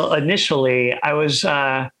initially. I was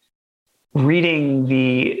reading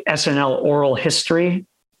the SNL oral history,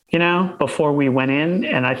 you know, before we went in.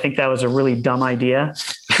 And I think that was a really dumb idea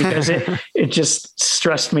because it just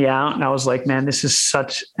stressed me out. And I was like, man, this is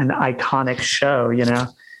such an iconic show, you know,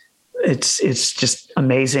 it's just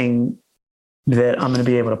amazing that I'm going to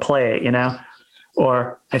be able to play it, you know,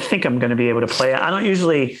 or I think I'm going to be able to play it. I don't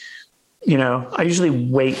usually, you know, I usually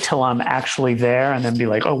wait till I'm actually there and then be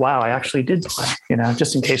like, oh, wow, I actually did play, you know,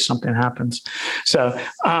 just in case something happens. So,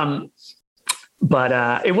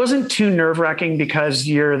 but it wasn't too nerve-wracking because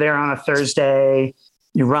you're there on a Thursday,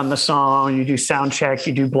 you run the song, you do sound check,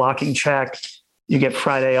 you do blocking check, you get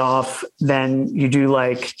Friday off, then you do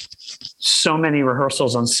like so many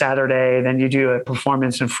rehearsals on Saturday, then you do a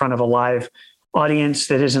performance in front of a live audience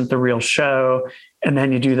that isn't the real show, and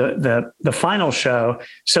then you do the final show.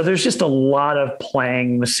 So there's just a lot of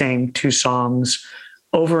playing the same two songs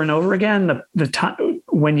over and over again. The time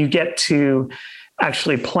when you get to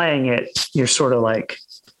actually playing it, you're sort of like,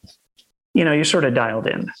 you know, you're sort of dialed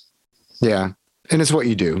in. Yeah. And it's what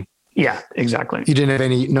you do. Yeah, exactly. You didn't have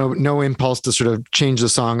no impulse to sort of change the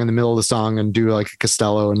song in the middle of the song and do like a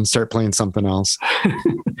Costello and start playing something else.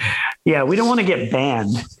 Yeah, we don't want to get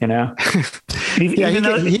banned, you know?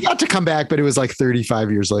 He got to come back, but it was like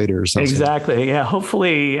 35 years later or something. Exactly. Yeah.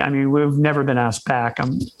 Hopefully, I mean, we've never been asked back.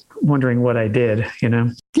 wondering what I did,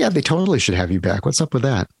 Yeah, they totally should have you back. What's up with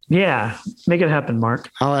that? Yeah, make it happen, Mark.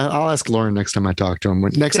 I'll ask Lauren next time I talk to him.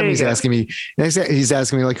 Next time he's asking me,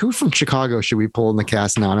 like, who from Chicago should we pull in the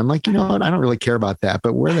cast now? And I'm like, you know what? I don't really care about that,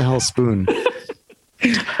 but where the hell's Spoon?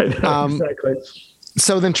 I know, exactly.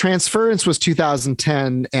 So then Transference was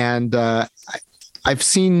 2010. And I've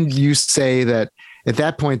seen you say that at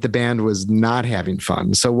that point, the band was not having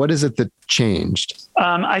fun. So what is it that changed?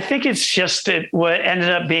 I think it's just what ended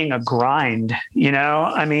up being a grind,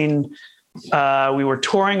 I mean, we were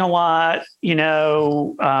touring a lot,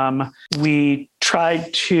 we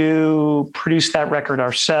tried to produce that record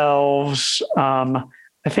ourselves. I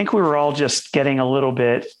think we were all just getting a little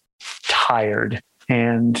bit tired,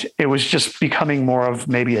 and it was just becoming more of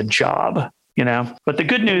maybe a job, but the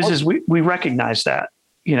good news is we recognize that.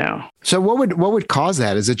 So what would cause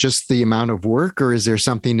that? Is it just the amount of work, or is there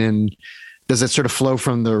something does it sort of flow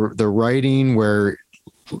from the writing where,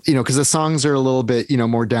 because the songs are a little bit,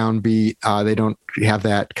 more downbeat. They don't have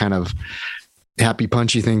that kind of happy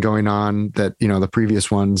punchy thing going on that, the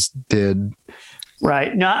previous ones did.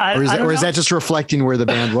 Right. No, is that just reflecting where the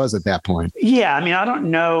band was at that point? Yeah. I mean, I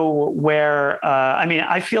don't know where,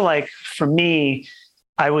 I feel like for me,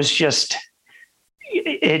 I was just,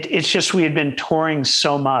 it's just, we had been touring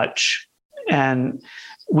so much, and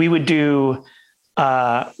we would do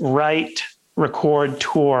write, record,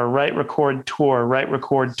 tour, write, record, tour, write,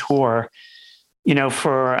 record, tour,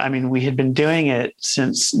 we had been doing it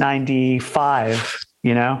since 95,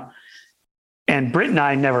 and Britt and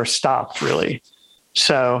I never stopped really.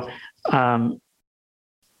 So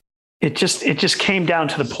it just came down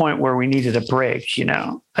to the point where we needed a break.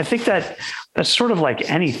 I think that's sort of like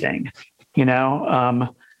anything.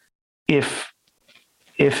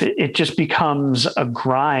 If it just becomes a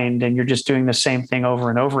grind and you're just doing the same thing over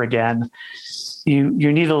and over again, you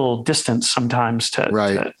need a little distance sometimes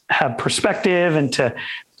to have perspective and to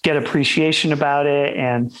get appreciation about it,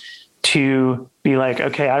 and to be like,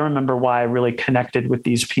 okay, I remember why I really connected with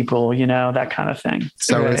these people, that kind of thing.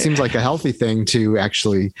 So It seems like a healthy thing to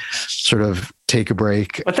actually sort of take a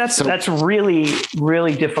break. But that's really,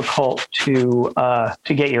 really difficult to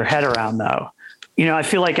get your head around, though. I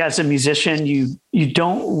feel like as a musician, you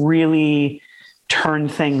don't really turn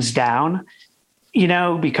things down,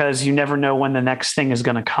 because you never know when the next thing is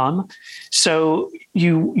going to come. So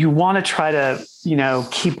you want to try to,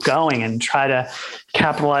 keep going and try to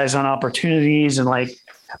capitalize on opportunities, and like,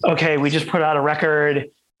 okay, we just put out a record,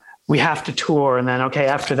 we have to tour. And then, okay,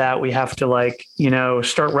 after that, we have to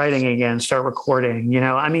start writing again, start recording,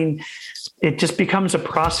 it just becomes a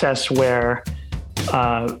process where,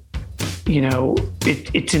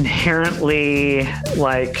 it's inherently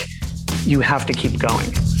like you have to keep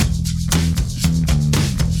going.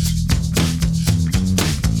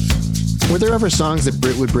 Were there ever songs that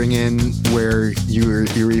Britt would bring in where you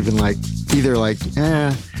were even like, either like,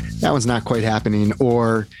 that one's not quite happening,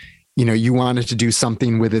 or, you wanted to do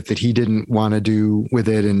something with it that he didn't want to do with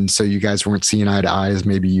it, and so you guys weren't seeing eye to eye as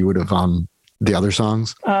maybe you would have on the other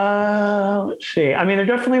songs? Let's see. There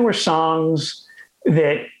definitely were songs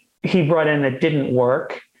that he brought in that didn't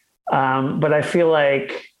work. But I feel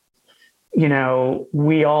like,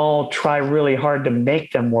 we all try really hard to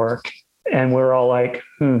make them work, and we're all like,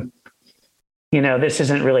 this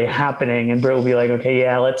isn't really happening. And Britt will be like, okay,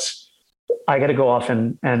 yeah, I got to go off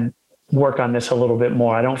and work on this a little bit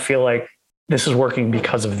more. I don't feel like this is working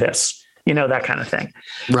because of this, that kind of thing.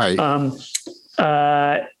 Right.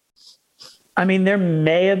 There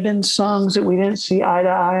may have been songs that we didn't see eye to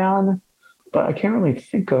eye on, but I can't really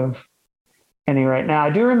think of any right now. I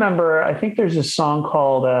do remember, I think there's a song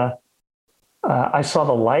called I Saw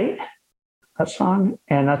the Light, that song.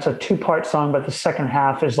 And that's a 2-part song, but the second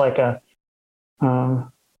half is like the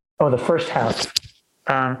first half,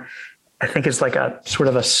 I think it's like a sort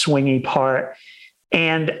of a swingy part.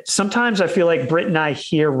 And sometimes I feel like Britt and I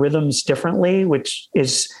hear rhythms differently, which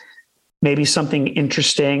is maybe something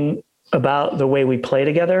interesting about the way we play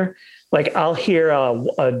together. Like I'll hear a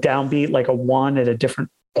downbeat, like a 1 at a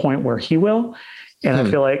different point where he will. And I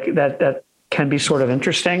feel like that can be sort of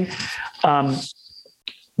interesting.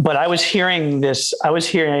 But I was hearing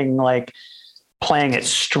like playing it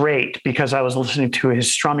straight because I was listening to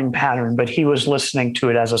his strumming pattern, but he was listening to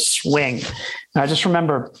it as a swing. And I just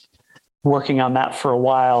remember working on that for a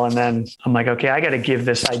while. And then I'm like, okay, I got to give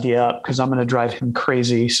this idea up because I'm going to drive him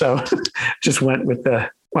crazy. So just went with the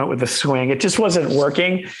swing. It just wasn't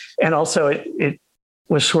working. And also it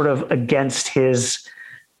was sort of against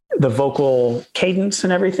the vocal cadence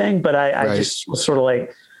and everything. But I just was sort of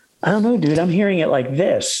like, I don't know, dude, I'm hearing it like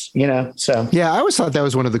this, so. Yeah, I always thought that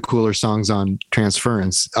was one of the cooler songs on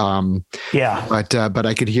Transference. Yeah. But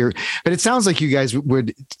I could hear, but it sounds like you guys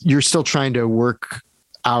you're still trying to work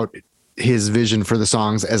out his vision for the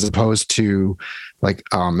songs as opposed to like,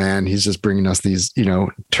 oh man, he's just bringing us these,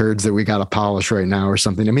 turds that we got to polish right now or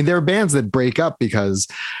something. I mean, there are bands that break up because,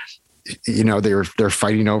 they're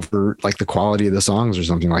fighting over like the quality of the songs or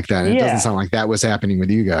something like that. And It doesn't sound like that was happening with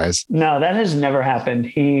you guys. No, that has never happened.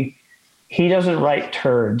 He doesn't write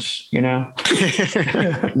turds, No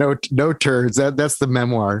turds. That's the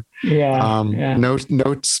memoir. Yeah. No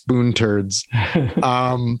spoon turds.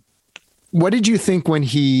 What did you think when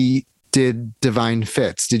he did Divine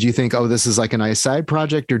Fits? Did you think, oh, this is like a nice side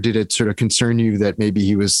project, or did it sort of concern you that maybe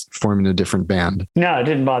he was forming a different band? No, it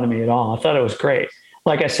didn't bother me at all. I thought it was great.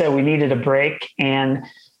 Like I said, we needed a break and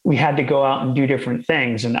we had to go out and do different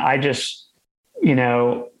things. And I just,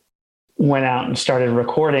 went out and started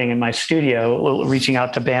recording in my studio, reaching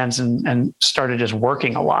out to bands and started just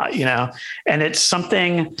working a lot, and it's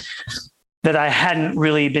something that I hadn't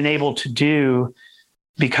really been able to do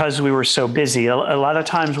because we were so busy. A lot of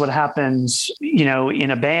times what happens,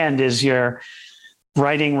 in a band is you're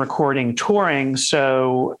writing, recording, touring.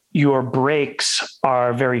 So your breaks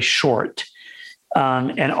are very short.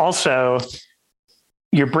 And also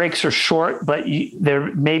your breaks are short, but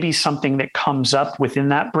there may be something that comes up within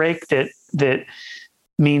that break that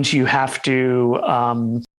means you have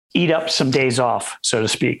to eat up some days off, so to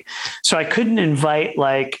speak. So I couldn't invite,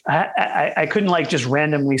 I couldn't just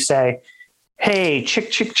randomly say, hey,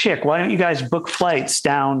 chick, why don't you guys book flights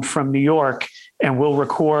down from New York and we'll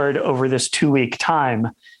record over this 2-week time?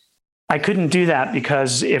 I couldn't do that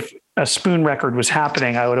because if a Spoon record was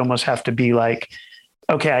happening, I would almost have to be like,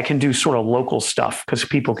 okay, I can do sort of local stuff because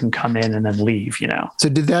people can come in and then leave, So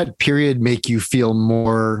did that period make you feel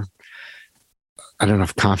more, I don't know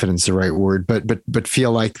if confidence is the right word, but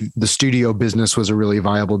feel like the studio business was a really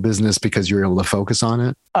viable business because you were able to focus on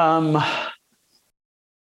it? I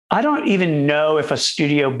don't even know if a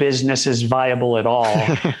studio business is viable at all.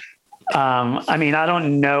 I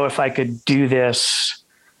don't know if I could do this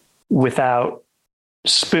without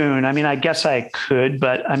Spoon. I guess I could,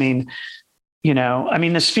 but the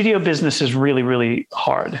studio business is really, really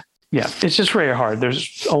hard. Yeah, it's just very hard.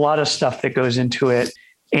 There's a lot of stuff that goes into it.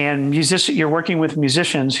 And you're working with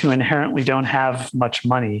musicians who inherently don't have much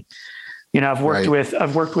money. I've worked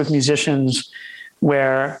with musicians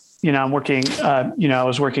where, I'm working, I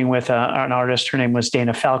was working with an artist, her name was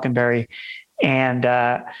Dana Falconberry. And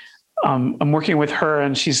I'm working with her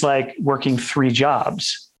and she's like working 3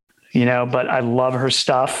 jobs, but I love her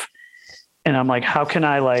stuff. And I'm like, how can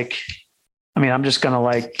I'm just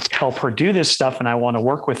going to help her do this stuff and I want to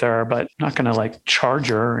work with her, but I'm not going to charge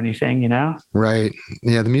her or anything, Right.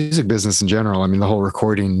 Yeah. The music business in general. The whole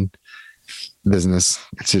recording business,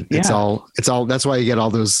 it's all, that's why you get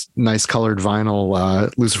all those nice colored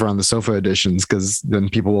vinyl, Lucifer on the Sofa editions. Cause then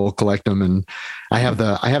people will collect them. And I have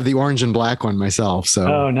the orange and black one myself. So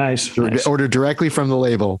oh, nice. Order directly from the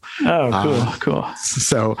label. Oh, cool.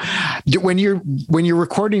 So when you're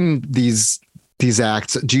recording these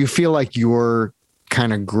acts, do you feel like you're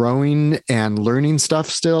kind of growing and learning stuff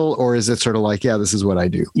still? Or is it sort of like, yeah, this is what I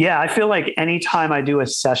do? Yeah, I feel like anytime I do a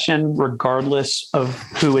session, regardless of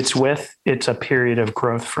who it's with, it's a period of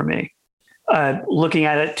growth for me. Looking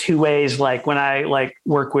at it 2 ways, like when I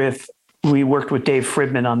we worked with Dave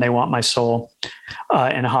Fridman on They Want My Soul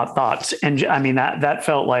and Hot Thoughts. And that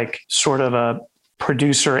felt like sort of a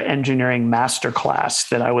producer engineering masterclass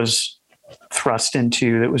that I was thrust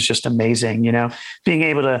into. That was just amazing, being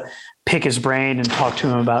able to pick his brain and talk to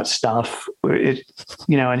him about stuff,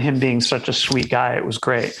 and him being such a sweet guy. It was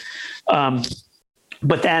great.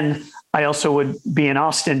 But then I also would be in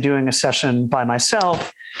Austin doing a session by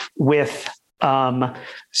myself with,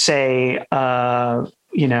 say, a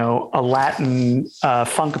Latin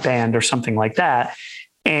funk band or something like that.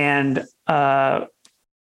 And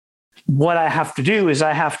what I have to do is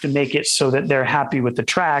I have to make it so that they're happy with the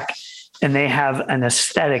track and they have an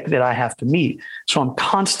aesthetic that I have to meet. So I'm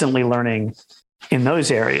constantly learning in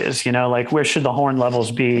those areas, where should the horn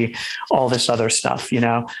levels be, all this other stuff,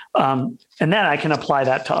 and then I can apply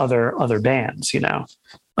that to other bands,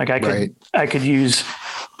 I could use,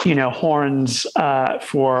 horns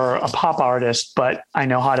for a pop artist, but I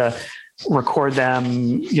know how to record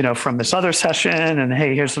them, from this other session. And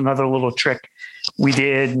hey, here's another little trick we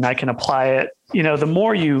did, and I can apply it. The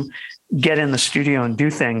more you get in the studio and do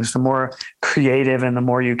things, the more creative and the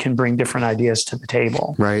more you can bring different ideas to the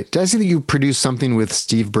table. Right. Did I see that you produced something with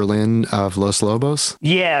Steve Berlin of Los Lobos?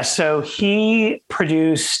 Yeah. So he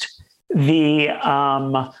produced the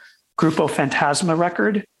Grupo Fantasma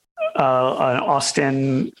record an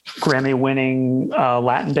Austin Grammy-winning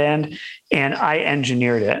Latin band, and I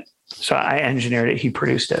engineered it. So I engineered it. He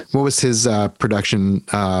produced it. What was his production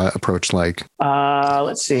approach like?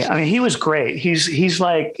 Let's see. I mean, he was great. He's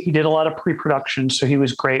like, he did a lot of pre-production, so he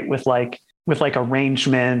was great with like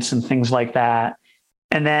arrangements and things like that.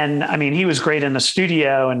 And then, I mean, he was great in the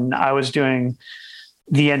studio, and I was doing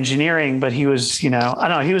the engineering, but he was, I don't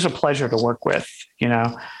know, he was a pleasure to work with,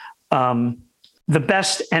 The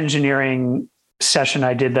best engineering session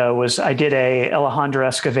I did, though, was I did a Alejandro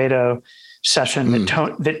Escovedo session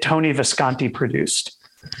that Tony Visconti produced.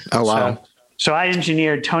 Oh, wow. So I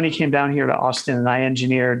engineered, Tony came down here to Austin, and I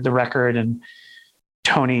engineered the record, and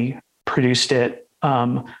Tony produced it.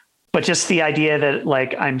 But just the idea that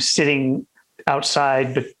like I'm sitting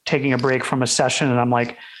outside, but taking a break from a session, and I'm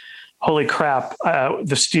like, holy crap,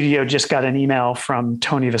 the studio just got an email from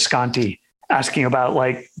Tony Visconti asking about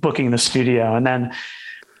like booking the studio. And then,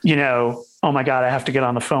 oh my God, I have to get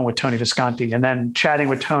on the phone with Tony Visconti, and then chatting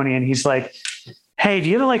with Tony. And he's like, hey, do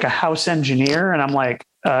you have like a house engineer? And I'm like,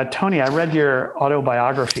 Tony, I read your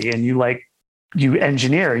autobiography and you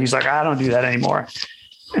engineer. He's like, I don't do that anymore.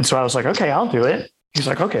 And so I was like, okay, I'll do it. He's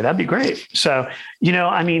like, okay, that'd be great. So,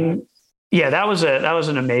 that was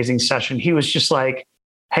an amazing session. He was just like,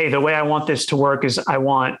 hey, the way I want this to work is I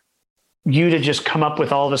want you to just come up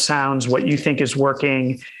with all the sounds, what you think is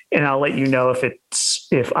working, and I'll let you know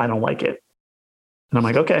if I don't like it. And I'm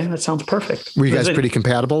like, okay, that sounds perfect. Were you guys pretty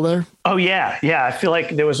compatible there? Oh yeah. Yeah. I feel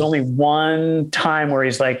like there was only one time where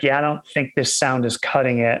he's like, yeah, I don't think this sound is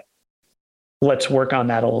cutting it. Let's work on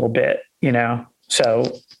that a little bit,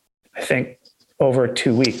 So I think over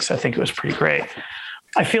 2 weeks, I think it was pretty great.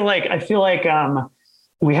 I feel like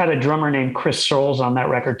we had a drummer named Chris Searles on that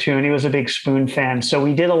record too, and he was a big Spoon fan. So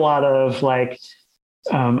we did a lot of like,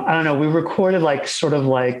 I don't know, we recorded like sort of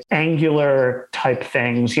like angular type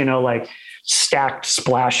things, like stacked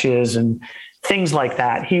splashes and things like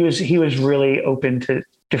that. He was really open to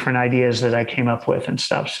different ideas that I came up with and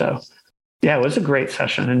stuff. So yeah, it was a great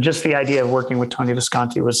session. And just the idea of working with Tony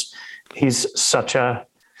Visconti he's such a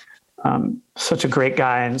great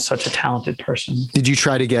guy and such a talented person. Did you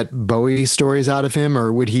try to get Bowie stories out of him,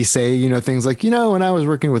 or would he say, things like, when I was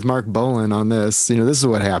working with Mark Bolan on this, this is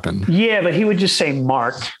what happened? Yeah, but he would just say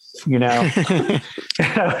Mark, I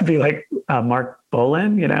would be like, Mark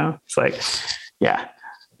Bolan, it's like, yeah,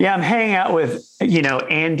 I'm hanging out with,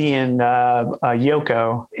 Andy and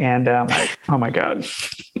Yoko, and like, oh my God.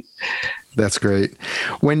 That's great.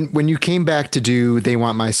 When you came back to do They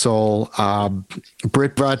Want My Soul,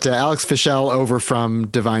 Britt brought Alex Fischel over from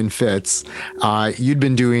Divine Fits. You'd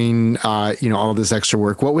been doing, all of this extra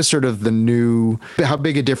work. What was sort of how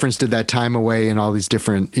big a difference did that time away and all these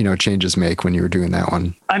different, changes make when you were doing that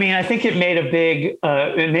one? I mean, I think it made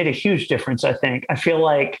a huge difference. I think. I feel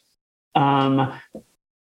like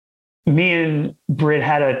me and Britt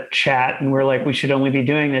had a chat, and we're like, we should only be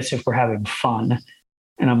doing this if we're having fun.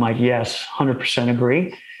 And I'm like, yes, 100%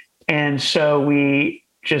 agree. And so we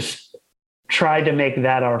just tried to make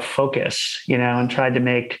that our focus, and tried to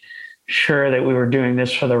make sure that we were doing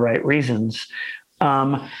this for the right reasons.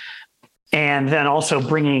 And then also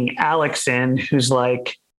bringing Alex in, who's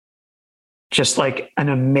like, just like an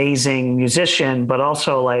amazing musician, but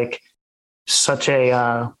also like such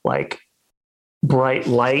a bright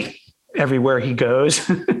light everywhere he goes.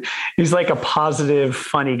 He's like a positive,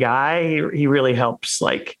 funny guy. He really helps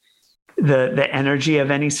like the energy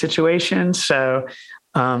of any situation. So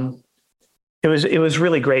it was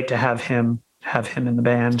really great to have him in the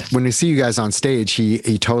band. When we see you guys on stage,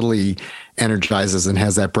 he totally energizes and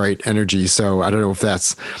has that bright energy. So I don't know if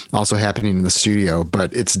that's also happening in the studio,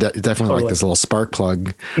 but it's definitely totally. Like this little spark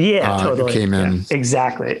plug. Yeah, totally. Came in. Yeah,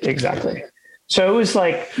 exactly. So it was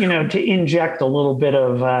like, to inject a little bit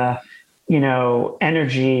of,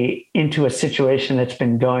 energy into a situation that's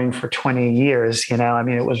been going for 20 years. I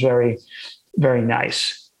mean, it was very, very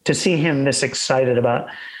nice to see him this excited about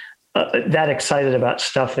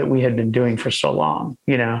stuff that we had been doing for so long,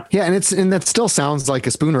 Yeah. And that still sounds like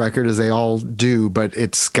a Spoon record, as they all do, but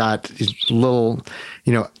it's got little,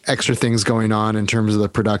 extra things going on in terms of the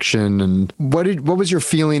production. And what was your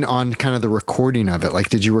feeling on kind of the recording of it? Like,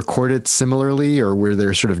 did you record it similarly, or were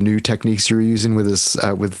there sort of new techniques you were using with this,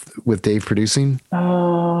 with Dave producing?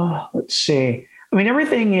 Let's see. I mean,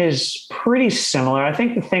 everything is pretty similar. I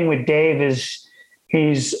think the thing with Dave is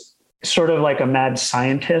he's sort of like a mad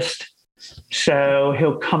scientist. So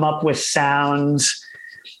he'll come up with sounds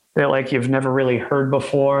that like you've never really heard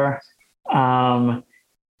before.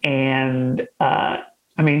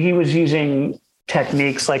 I mean, he was using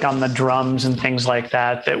techniques like on the drums and things like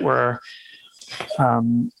that were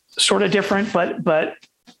sort of different, but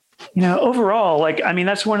Overall, like, I mean,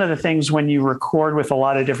 that's one of the things when you record with a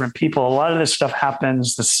lot of different people, a lot of this stuff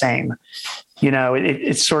happens the same.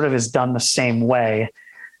 It sort of is done the same way.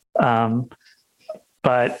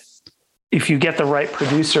 But if you get the right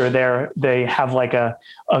producer there, they have like a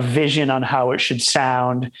vision on how it should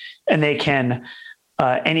sound, and they can,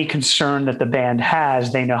 any concern that the band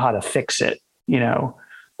has, they know how to fix it.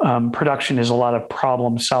 Production is a lot of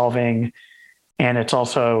problem solving, and it's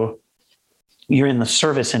also, you're in the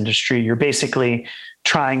service industry. You're basically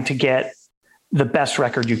trying to get the best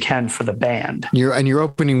record you can for the band. You're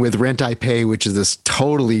opening with Rent I Pay, which is this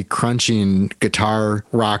totally crunching guitar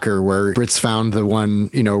rocker where Britt's found the one,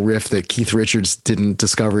 riff that Keith Richards didn't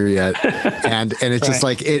discover yet. And it's just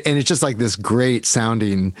like it's just like this great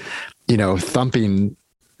sounding, thumping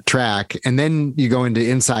track. And then you go into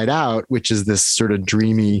Inside Out, which is this sort of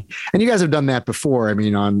dreamy, and you guys have done that before. I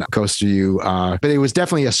mean, on Ghost of You, but it was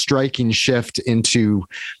definitely a striking shift into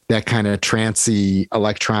that kind of trancey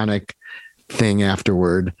electronic thing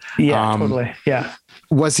afterward. Yeah, totally. Yeah.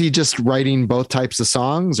 Was he just writing both types of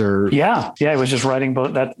songs, or? Yeah. He was just writing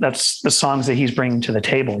both. That's the songs that he's bringing to the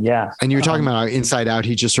table. Yeah. And you were talking about how Inside Out,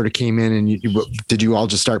 he just sort of came in, and did you all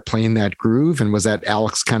just start playing that groove? And was that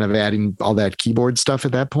Alex kind of adding all that keyboard stuff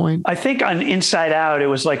at that point? I think on Inside Out, it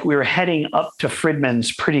was like we were heading up to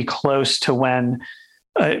Fridman's pretty close to when,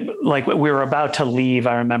 like we were about to leave,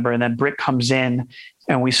 I remember. And then Britt comes in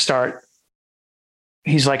and we start,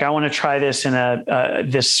 he's like, I want to try this in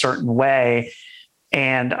this certain way.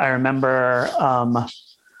 And I remember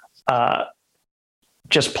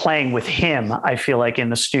just playing with him, I feel like, in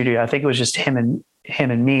the studio. I think it was just him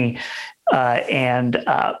and me, and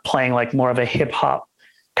playing like more of a hip hop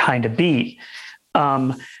kind of beat.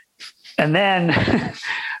 And then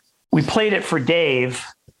we played it for Dave,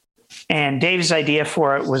 and Dave's idea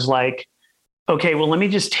for it was like, okay, well, let me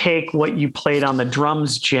just take what you played on the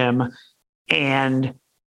drums, Jim, and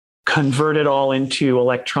convert it all into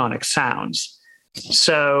electronic sounds.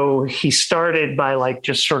 So he started by like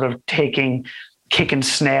just sort of taking kick and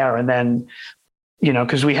snare, and then,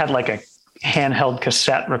 because we had like a handheld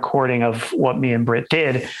cassette recording of what me and Britt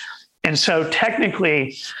did. And so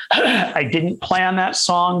technically I didn't play on that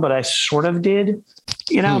song, but I sort of did,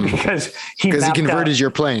 because he converted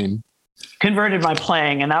your playing. Converted my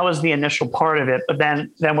playing. And that was the initial part of it. But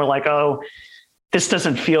then we're like, oh, this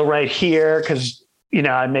doesn't feel right here, because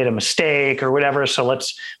I made a mistake or whatever. So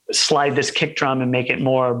let's slide this kick drum and make it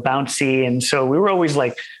more bouncy. And so we were always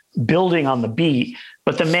like building on the beat,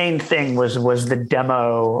 but the main thing was the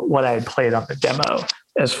demo, what I had played on the demo,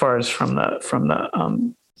 as far as from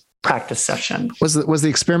the practice session. Was the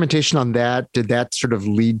experimentation on that, did that sort of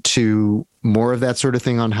lead to more of that sort of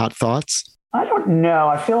thing on Hot Thoughts? I don't know.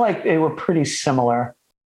 I feel like they were pretty similar.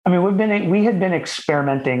 I mean, we had been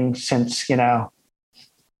experimenting since,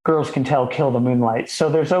 Girls Can Tell, Kill the Moonlight. So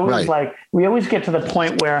there's always like, we always get to the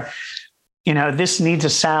point where, this needs a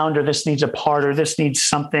sound, or this needs a part, or this needs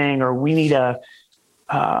something, or we need a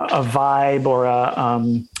vibe, or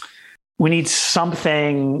we need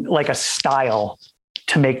something like a style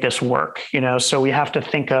to make this work, so we have to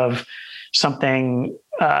think of something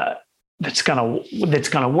that's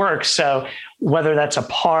gonna work. So whether that's a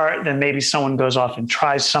part, then maybe someone goes off and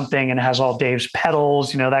tries something and has all Dave's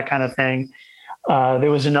pedals, that kind of thing. There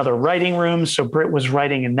was another writing room, so Britt was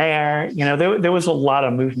writing in there. There was a lot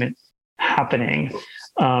of movement happening,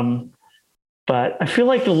 but I feel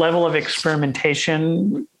like the level of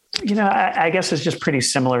experimentation, I guess, is just pretty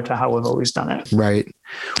similar to how we've always done it. Right.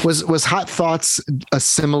 Was Hot Thoughts a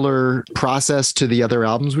similar process to the other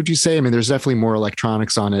albums, would you say? I mean, there's definitely more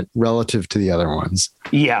electronics on it relative to the other ones.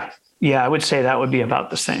 Yeah, I would say that would be about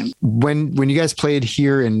the same. When you guys played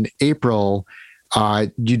here in April,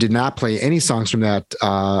 you did not play any songs from that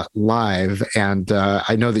live, and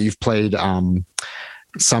I know that you've played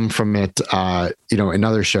some from it, in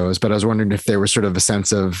other shows. But I was wondering if there was sort of a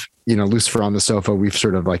sense of, Lucifer on the Sofa, we've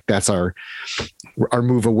sort of like, that's our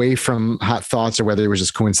move away from Hot Thoughts, or whether it was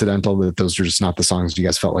just coincidental that those were just not the songs you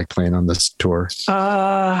guys felt like playing on this tour.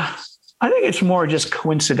 I think it's more just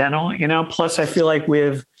coincidental, Plus, I feel like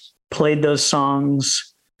we've played those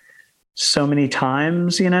songs so many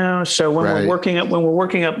times, so when we're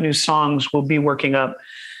working up new songs, we'll be working up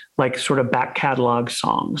like sort of back catalog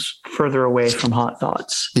songs further away from Hot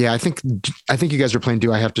Thoughts. Yeah. I think you guys were playing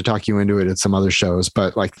Do I Have to Talk You Into It at some other shows,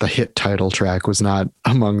 but like the hit title track was not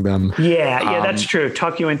among them. Yeah, that's true.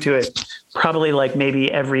 Talk You Into It, probably like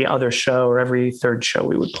maybe every other show or every third show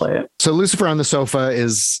we would play it. So Lucifer on the Sofa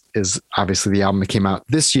is obviously the album that came out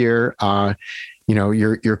this year.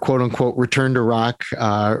 Your quote unquote return to rock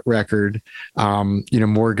record,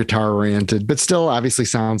 more guitar oriented, but still obviously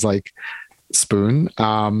sounds like Spoon.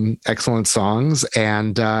 Excellent songs.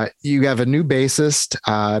 And you have a new bassist,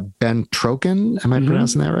 Ben Troken. Am I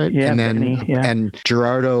pronouncing that right? Yeah, and then Benny, yeah. and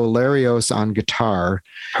Gerardo Larios on guitar.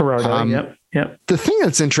 Gerardo, yep. The thing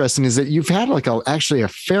that's interesting is that you've had actually a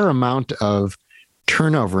fair amount of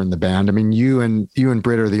turnover in the band. I mean, you and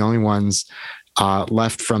Britt are the only ones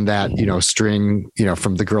left from that, string,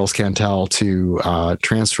 from The Girls Can't Tell to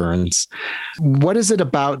Transference. What is it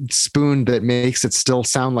about Spoon that makes it still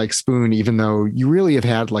sound like Spoon, even though you really have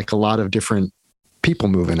had like a lot of different people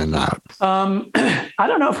moving in and out? I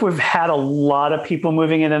don't know if we've had a lot of people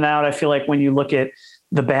moving in and out. I feel like when you look at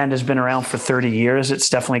the band has been around for 30 years, it's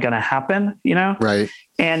definitely going to happen, Right.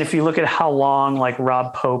 And if you look at how long like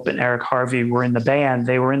Rob Pope and Eric Harvey were in the band,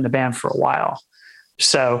 they were in the band for a while.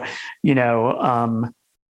 So,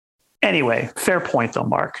 anyway, fair point though,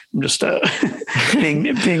 Mark. I'm just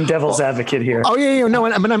being devil's advocate here. Oh yeah. No,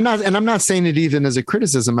 I'm not saying it even as a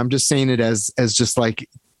criticism. I'm just saying it as just like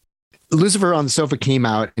Lucifer on the Sofa came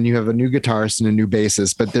out and you have a new guitarist and a new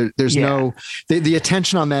bassist, but there's no, the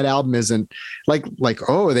attention on that album isn't like,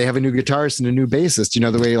 oh, they have a new guitarist and a new bassist,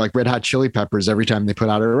 the way like Red Hot Chili Peppers, every time they put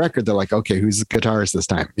out a record, they're like, okay, who's the guitarist this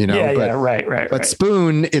time? Right. But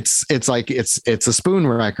Spoon, it's like, it's a Spoon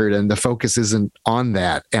record and the focus isn't on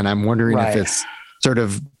that. And I'm wondering if it's sort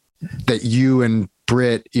of that you and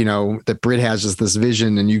Britt, that Britt has just this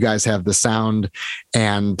vision and you guys have the sound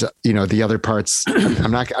and, the other parts, I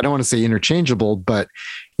don't want to say interchangeable, but,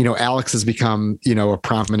 Alex has become, a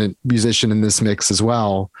prominent musician in this mix as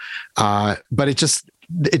well. But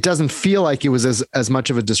it doesn't feel like it was as much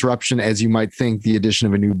of a disruption as you might think the addition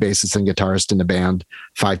of a new bassist and guitarist in a band,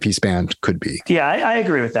 5-piece band could be. Yeah, I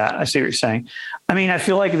agree with that. I see what you're saying. I mean, I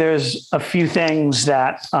feel like there's a few things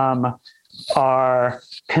that, are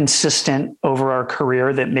consistent over our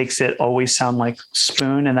career that makes it always sound like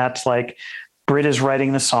Spoon. And that's like Britt is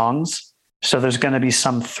writing the songs. So there's going to be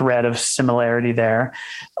some thread of similarity there.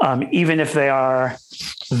 Even if they are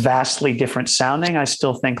vastly different sounding, I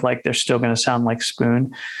still think like they're still going to sound like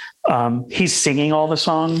Spoon. He's singing all the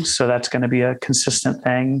songs. So that's going to be a consistent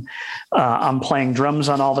thing. I'm playing drums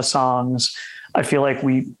on all the songs. I feel like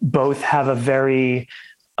we both have a very,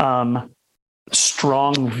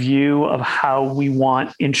 strong view of how we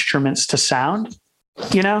want instruments to sound,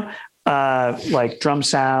 like drum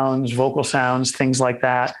sounds, vocal sounds, things like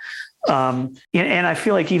that. And I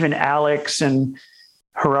feel like even Alex and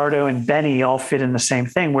Gerardo and Benny all fit in the same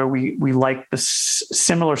thing where we like the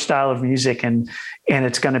similar style of music and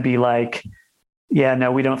it's going to be like, yeah,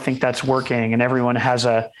 no, we don't think that's working. And everyone has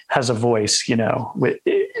a voice,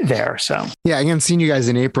 there. So, yeah, again, seeing you guys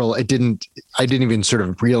in April, I didn't even sort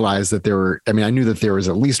of realize that I knew that there was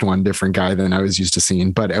at least one different guy than I was used to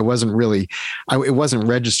seeing, but it wasn't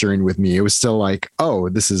registering with me. It was still like, oh,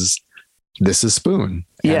 this is Spoon.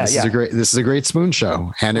 And this is a great Spoon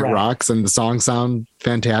show and it rocks and the songs sound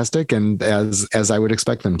fantastic. And as I would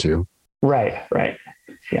expect them to. Right.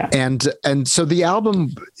 Yeah. And so the album,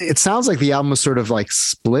 it sounds like the album was sort of like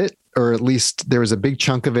split, or at least there was a big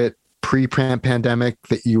chunk of it pre-pandemic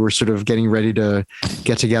that you were sort of getting ready to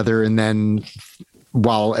get together. And then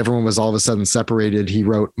while everyone was all of a sudden separated, he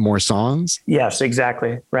wrote more songs. Yes,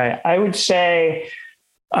 exactly. Right. I would say,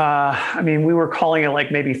 we were calling it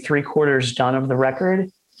like maybe 3/4 done of the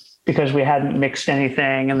record because we hadn't mixed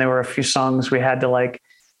anything. And there were a few songs we had to like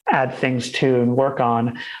add things to and work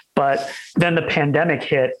on. But then the pandemic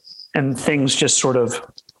hit and things just sort of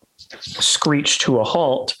screeched to a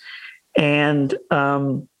halt. And,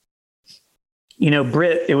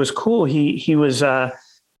 Britt, it was cool. He was,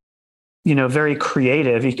 very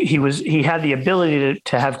creative. He had the ability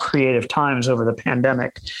to have creative times over the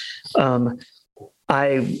pandemic.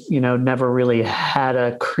 I, never really had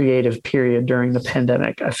a creative period during the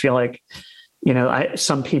pandemic. I feel like,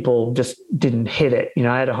 some people just didn't hit it.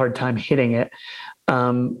 I had a hard time hitting it.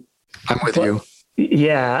 I'm with you.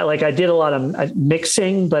 Yeah. Like I did a lot of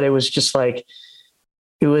mixing, but it was just like,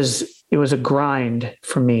 it was a grind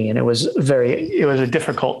for me. And it was a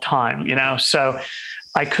difficult time, so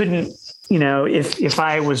I couldn't, if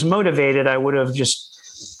I was motivated, I would have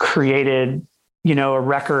just created, a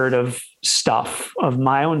record of stuff, of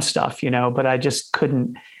my own stuff, but I just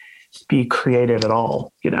couldn't be creative at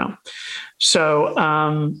all, So,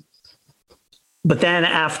 but then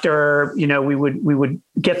after, we would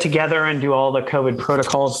get together and do all the COVID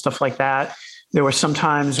protocols, stuff like that. There were some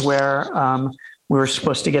times where we were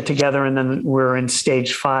supposed to get together and then we're in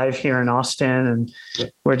stage 5 here in Austin. And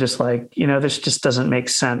we're just like, this just doesn't make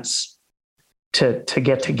sense to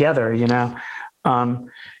get together, And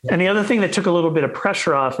the other thing that took a little bit of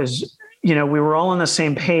pressure off is, we were all on the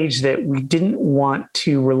same page that we didn't want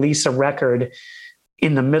to release a record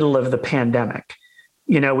in the middle of the pandemic.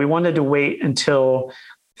 We wanted to wait until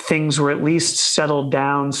things were at least settled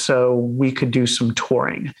down so we could do some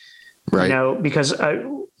touring, Right. because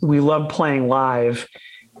we love playing live,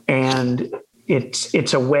 and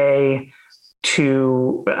it's a way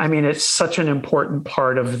to, it's such an important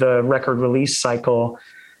part of the record release cycle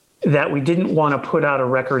that we didn't want to put out a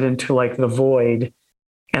record into like the void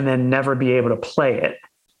and then never be able to play it,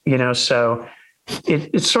 so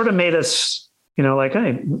it sort of made us, like,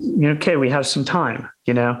 hey, okay, we have some time,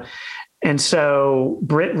 and so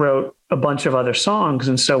Britt wrote a bunch of other songs.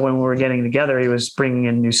 And so when we were getting together, he was bringing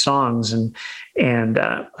in new songs, and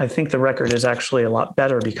I think the record is actually a lot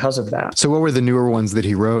better because of that. So what were the newer ones that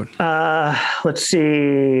he wrote? Let's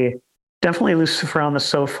see. Definitely Lucifer on the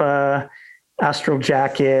Sofa, Astral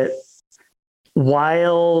Jacket.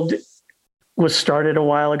 Wild was started a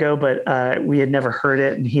while ago, but we had never heard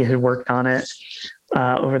it, and he had worked on it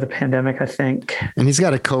over the pandemic, I think. And he's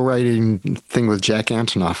got a co-writing thing with Jack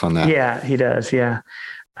Antonoff on that. Yeah, he does. Yeah.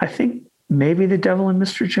 I think maybe The Devil and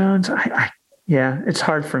Mr. Jones. Yeah, it's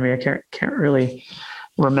hard for me. I can't really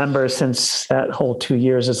remember, since that whole 2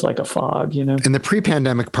 years is like a fog, In the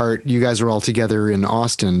pre-pandemic part, you guys were all together in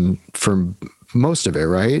Austin for most of it,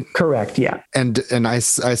 right? Correct. Yeah. And I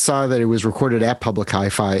saw that it was recorded at Public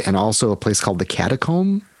Hi-Fi and also a place called the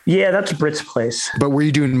Catacomb. Yeah, that's Britt's place. But were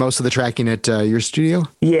you doing most of the tracking at your studio?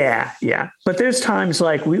 Yeah. But there's times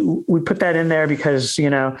like we put that in there because,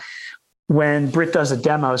 when Britt does a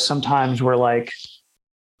demo, sometimes we're like,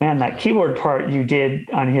 man, that keyboard part you did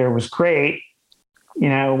on here was great.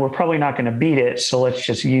 We're probably not going to beat it, so let's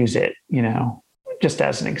just use it, just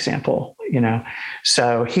as an example,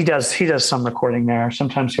 So he does some recording there.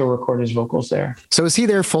 Sometimes he'll record his vocals there. So is he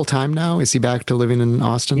there full time now? Is he back to living in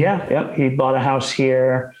Austin? Yeah. Yep. He bought a house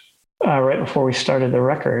here right before we started the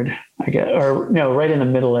record, I guess, or no, right in the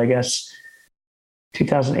middle, I guess.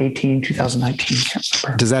 2018, 2019. Can't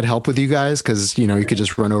remember. Does that help with you guys? Because, you could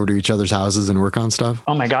just run over to each other's houses and work on stuff.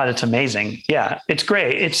 Oh my God, it's amazing. Yeah, it's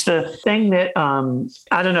great. It's the thing that,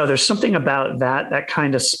 I don't know, there's something about that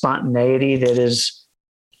kind of spontaneity that is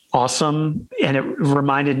awesome. And it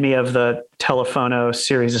reminded me of the Telephono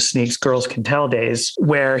Series of Sneaks Girls Can Tell days,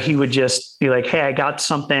 where he would just be like, hey, I got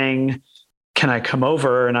something. Can I come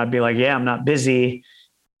over? And I'd be like, yeah, I'm not busy.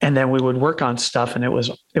 And then we would work on stuff, and it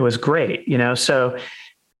was great, so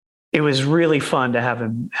it was really fun to have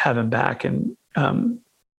him back and,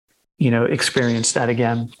 experience that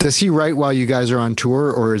again. Does he write while you guys are on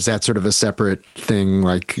tour, or is that sort of a separate thing?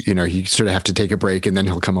 Like, you sort of have to take a break and then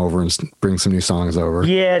he'll come over and bring some new songs over.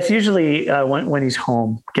 Yeah. It's usually when he's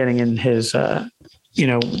home, getting in his,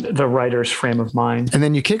 the writer's frame of mind. And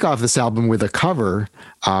then you kick off this album with a cover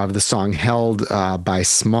of the song Held by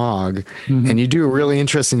Smog. Mm-hmm. And you do a really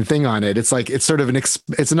interesting thing on it. It's like, it's sort of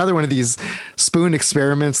it's another one of these Spoon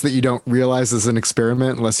experiments that you don't realize is an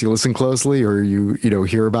experiment unless you listen closely or you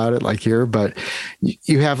hear about it like here. But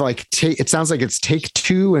you have like, it sounds like it's take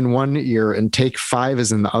 2 in one ear and take 5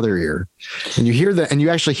 is in the other ear. And you hear that, and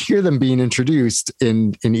you actually hear them being introduced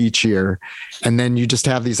in each ear. And then you just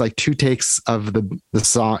have these like 2 takes of the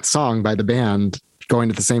song by the band going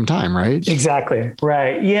at the same time, right? Exactly.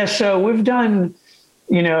 Right. Yeah. So we've done,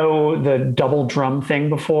 the double drum thing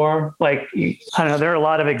before. Like, I don't know, there are a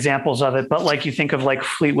lot of examples of it, but like you think of like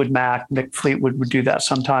Fleetwood Mac, Mick Fleetwood would do that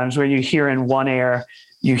sometimes, where you hear in one ear,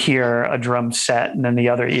 you hear a drum set, and then the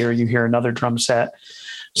other ear, you hear another drum set.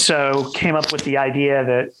 So came up with the idea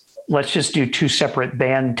that let's just do 2 separate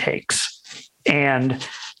band takes and,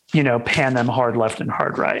 pan them hard left and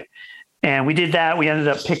hard right. And we did that. We ended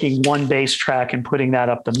up picking one bass track and putting that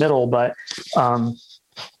up the middle. But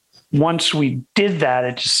once we did that,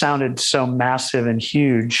 it just sounded so massive and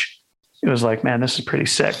huge. It was like, man, this is pretty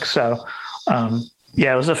sick. So,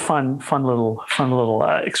 it was a fun little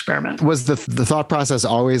experiment. Was the thought process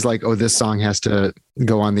always like, oh, this song has to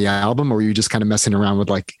go on the album? Or were you just kind of messing around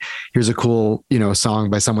with like, here's a cool,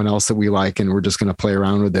 song by someone else that we like, and we're just going to play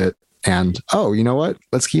around with it? And, oh, you know what?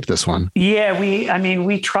 Let's keep this one. Yeah,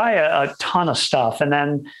 we try a ton of stuff, and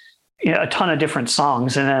then a ton of different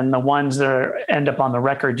songs. And then the ones that end up on the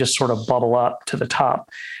record just sort of bubble up to the top.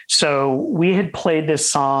 So we had played this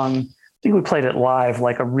song, I think we played it live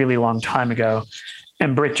like a really long time ago.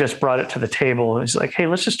 And Britt just brought it to the table. He's like, hey,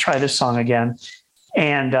 let's just try this song again.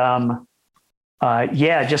 And I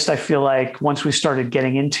feel like once we started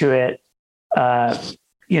getting into it,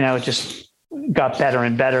 it just got better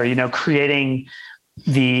and better, creating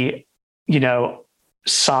the,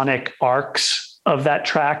 sonic arcs of that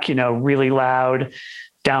track, really loud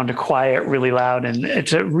down to quiet, really loud. And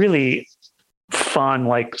it's a really fun,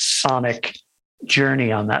 like sonic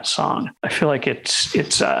journey on that song. I feel like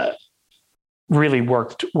it's really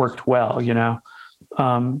worked well, you know.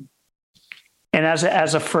 And as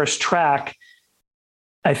a first track,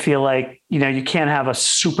 I feel like, you know, you can't have a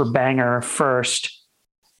super banger first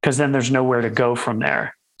because then there's nowhere to go from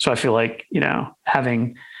there. So I feel like, you know,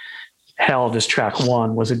 having Held as track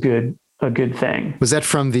one was a good thing. Was that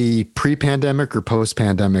from the pre-pandemic or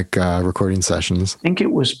post-pandemic recording sessions? I think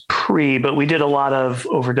it was pre, but we did a lot of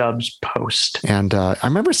overdubs post. And I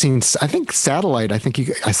remember seeing, I think Satellite,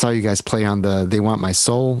 I saw you guys play on the They Want My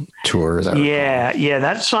Soul tour. Yeah.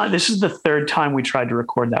 That song, this is the third time we tried to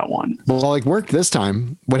record that one. Well, it worked this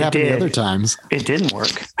time. What happened the other times? It didn't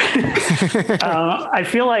work. I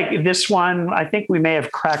feel like this one, I think we may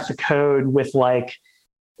have cracked the code with like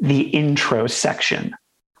the intro section.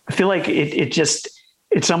 I feel like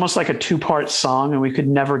it's almost like a 2-part song, and we could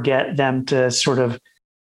never get them to sort of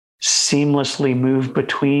seamlessly move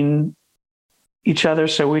between each other.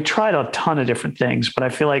 So we tried a ton of different things, but I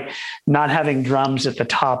feel like not having drums at the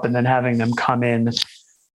top and then having them come in,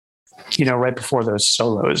 you know, right before those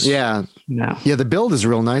solos. Yeah. Yeah. The build is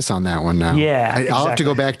real nice on that one now. Yeah. I'll have to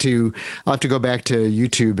go back to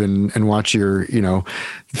YouTube and watch your, you know,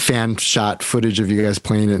 fan shot footage of you guys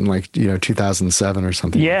playing it in like, you know, 2007 or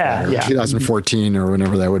something. Yeah. Like 2014 or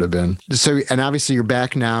whenever that would have been. So, and obviously you're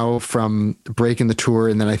back now from breaking the tour.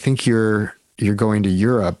 And then I think you're going to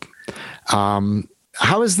Europe.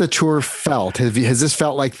 How has the tour felt? Has this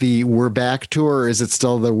felt like the We're Back tour, or is it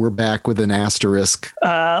still the We're Back with an asterisk?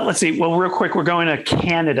 Let's see. Well, real quick, we're going to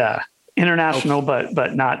Canada, international,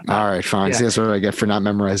 but not. All right, fine. Yeah. See, that's what I get for not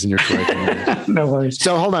memorizing your tour. No worries.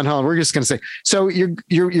 So hold on. We're just going to say, so you're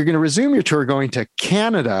going to resume your tour going to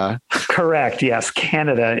Canada. Correct. Yes.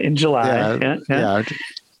 Canada in July. Yeah.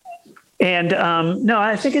 And no,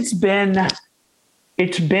 I think it's been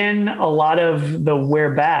a lot of the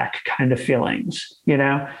We're Back kind of feelings, you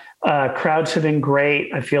know. Crowds have been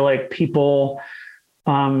great. I feel like people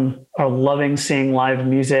are loving seeing live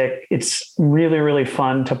music. It's really, really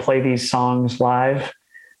fun to play these songs live.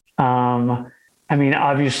 I mean,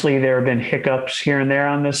 obviously there have been hiccups here and there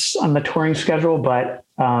on the touring schedule, but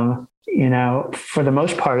you know, for the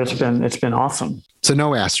most part, it's been awesome. So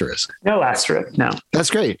no asterisk. No asterisk. No. That's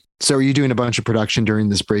great. So are you doing a bunch of production during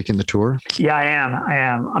this break in the tour? Yeah, I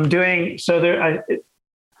am. I'm doing, a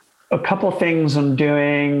couple things I'm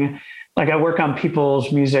doing. Like I work on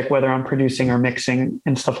people's music, whether I'm producing or mixing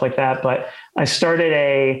and stuff like that. But I started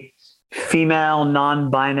a female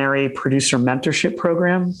non-binary producer mentorship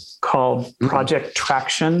program called Project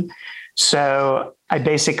Traction. So I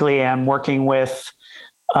basically am working with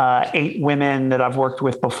 8 women that I've worked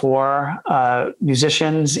with before,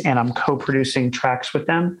 musicians, and I'm co-producing tracks with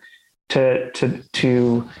them to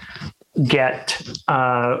get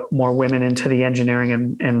more women into the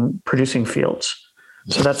engineering and producing fields.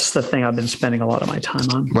 So that's the thing I've been spending a lot of my time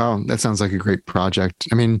on. Well, that sounds like a great project.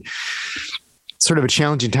 I mean, sort of a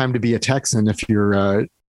challenging time to be a Texan if you're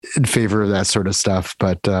in favor of that sort of stuff,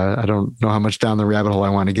 but I don't know how much down the rabbit hole I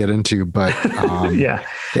want to get into, but yeah,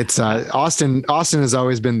 it's Austin has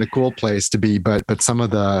always been the cool place to be, but some of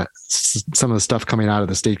the stuff coming out of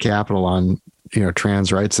the state capitol on, you know,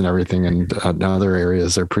 trans rights and everything and other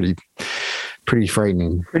areas are pretty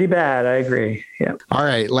frightening. Pretty bad. I agree. Yeah. All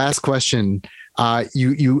right. Last question.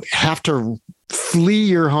 You have to flee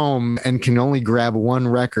your home and can only grab one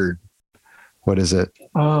record. What is it?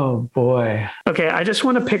 Oh boy. Okay. I just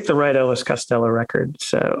want to pick the right Elvis Costello record.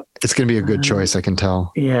 So it's going to be a good choice. I can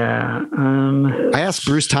tell. Yeah. I asked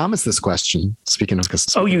Bruce Thomas this question. Speaking of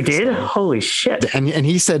Costello. Oh, you did? Holy shit. And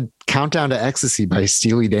he said Countdown to Ecstasy by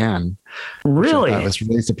Steely Dan. Really? That was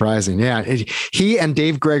really surprising. Yeah. He and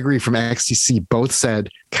Dave Gregory from Ecstasy both said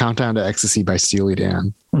Countdown to Ecstasy by Steely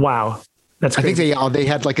Dan. Wow. That's crazy. I think they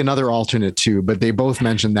had like another alternate too, but they both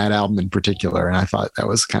mentioned that album in particular. And I thought that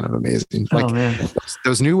was kind of amazing. Like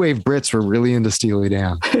those new wave Brits were really into Steely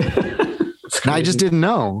Dan. And I just didn't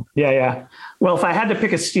know. Yeah. Well, if I had to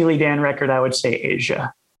pick a Steely Dan record, I would say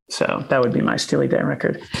Asia. So that would be my Steely Dan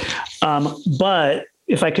record. But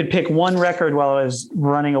if I could pick one record while I was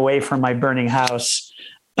running away from my burning house,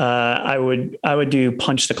 I would do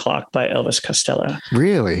Punch the Clock by Elvis Costello.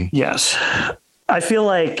 Really? Yes. I feel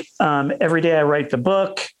like Every Day I Write the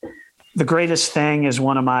Book, The Greatest Thing is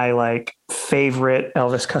one of my like favorite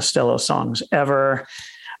Elvis Costello songs ever.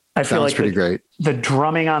 I feel like pretty great. The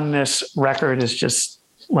drumming on this record is just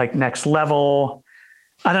like next level.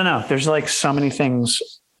 I don't know. There's like so many things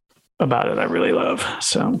about it I really love.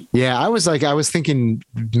 So yeah, I was thinking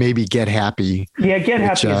maybe Get Happy. Yeah, Get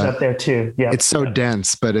Happy is up there too. Yeah, it's so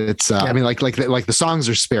dense, but it's I mean like the songs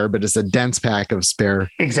are spare, but it's a dense pack of spare.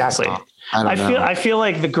 Exactly. I feel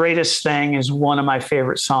like The Greatest Thing is one of my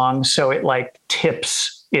favorite songs. So it like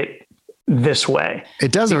tips it this way.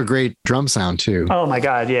 It does have a great drum sound too. Oh my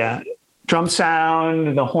God. Yeah. Drum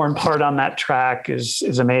sound, the horn part on that track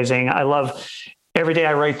is amazing. I love every day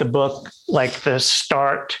I write the book, like the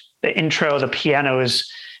start, the intro, the piano has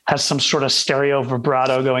some sort of stereo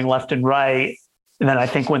vibrato going left and right. And then I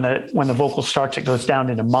think when the vocal starts, it goes down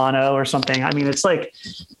into mono or something. I mean, it's like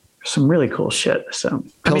some really cool shit. So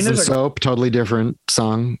Pills and Soap, totally different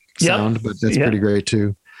sound, but that's pretty great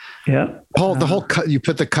too. Yeah. Paul, the whole cut, you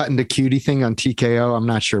put the cut into cutie thing on TKO. I'm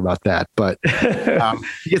not sure about that, but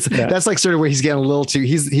that's like sort of where he's getting a little too,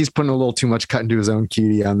 he's putting a little too much cut into his own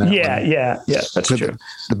cutie on that. Yeah. That's true.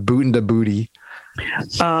 The boot into booty.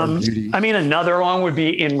 I mean, another one would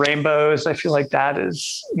be In Rainbows. I feel like that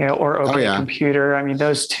is, or OK Computer. I mean,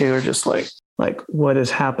 those two are just like what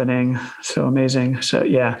is happening? So amazing. So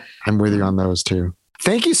yeah. I'm with you on those too.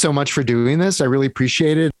 Thank you so much for doing this. I really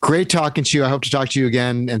appreciate it. Great talking to you. I hope to talk to you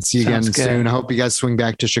again and see you again soon. I hope you guys swing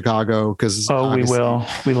back to Chicago because we will.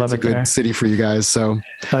 We love it. It's a good city for you guys. So,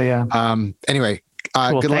 anyway,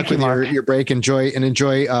 cool. Good luck with your break. Enjoy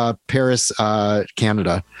Paris,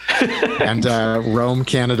 Canada, and Rome,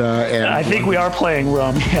 Canada. And I think we are playing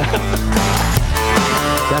Rome. Yeah.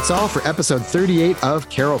 That's all for episode 38 of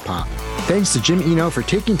Caro Pop. Thanks to Jim Eno for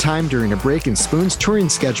taking time during a break in Spoon's touring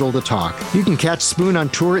schedule to talk. You can catch Spoon on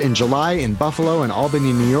tour in July in Buffalo and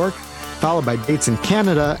Albany, New York, followed by dates in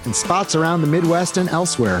Canada and spots around the Midwest and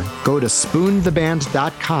elsewhere. Go to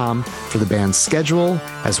spoontheband.com for the band's schedule,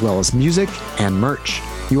 as well as music and merch.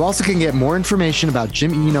 You also can get more information about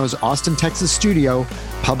Jim Eno's Austin, Texas studio,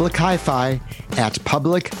 Public Hi-Fi, at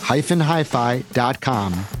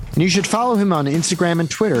public-hi-fi.com. And you should follow him on Instagram and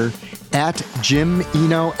Twitter at Jim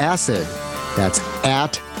Eno Acid. That's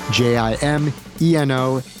at JIMENOACID.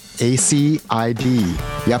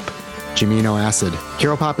 Yep, Jim Eno Acid.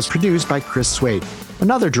 Caro Pop is produced by Chris Swait,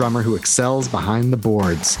 another drummer who excels behind the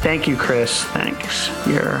boards. Thank you, Chris. Thanks.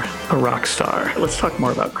 You're a rock star. Let's talk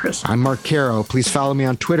more about Chris. I'm Mark Caro. Please follow me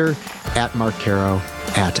on Twitter at Mark Caro,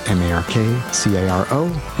 at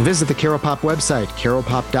MarkCaro. Visit the Caro Pop website,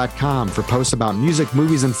 caropop.com, for posts about music,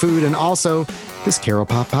 movies, and food, and also this Caro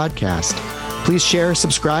Pop podcast. Please share,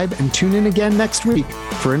 subscribe, and tune in again next week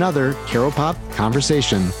for another Caro Pop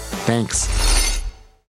conversation. Thanks.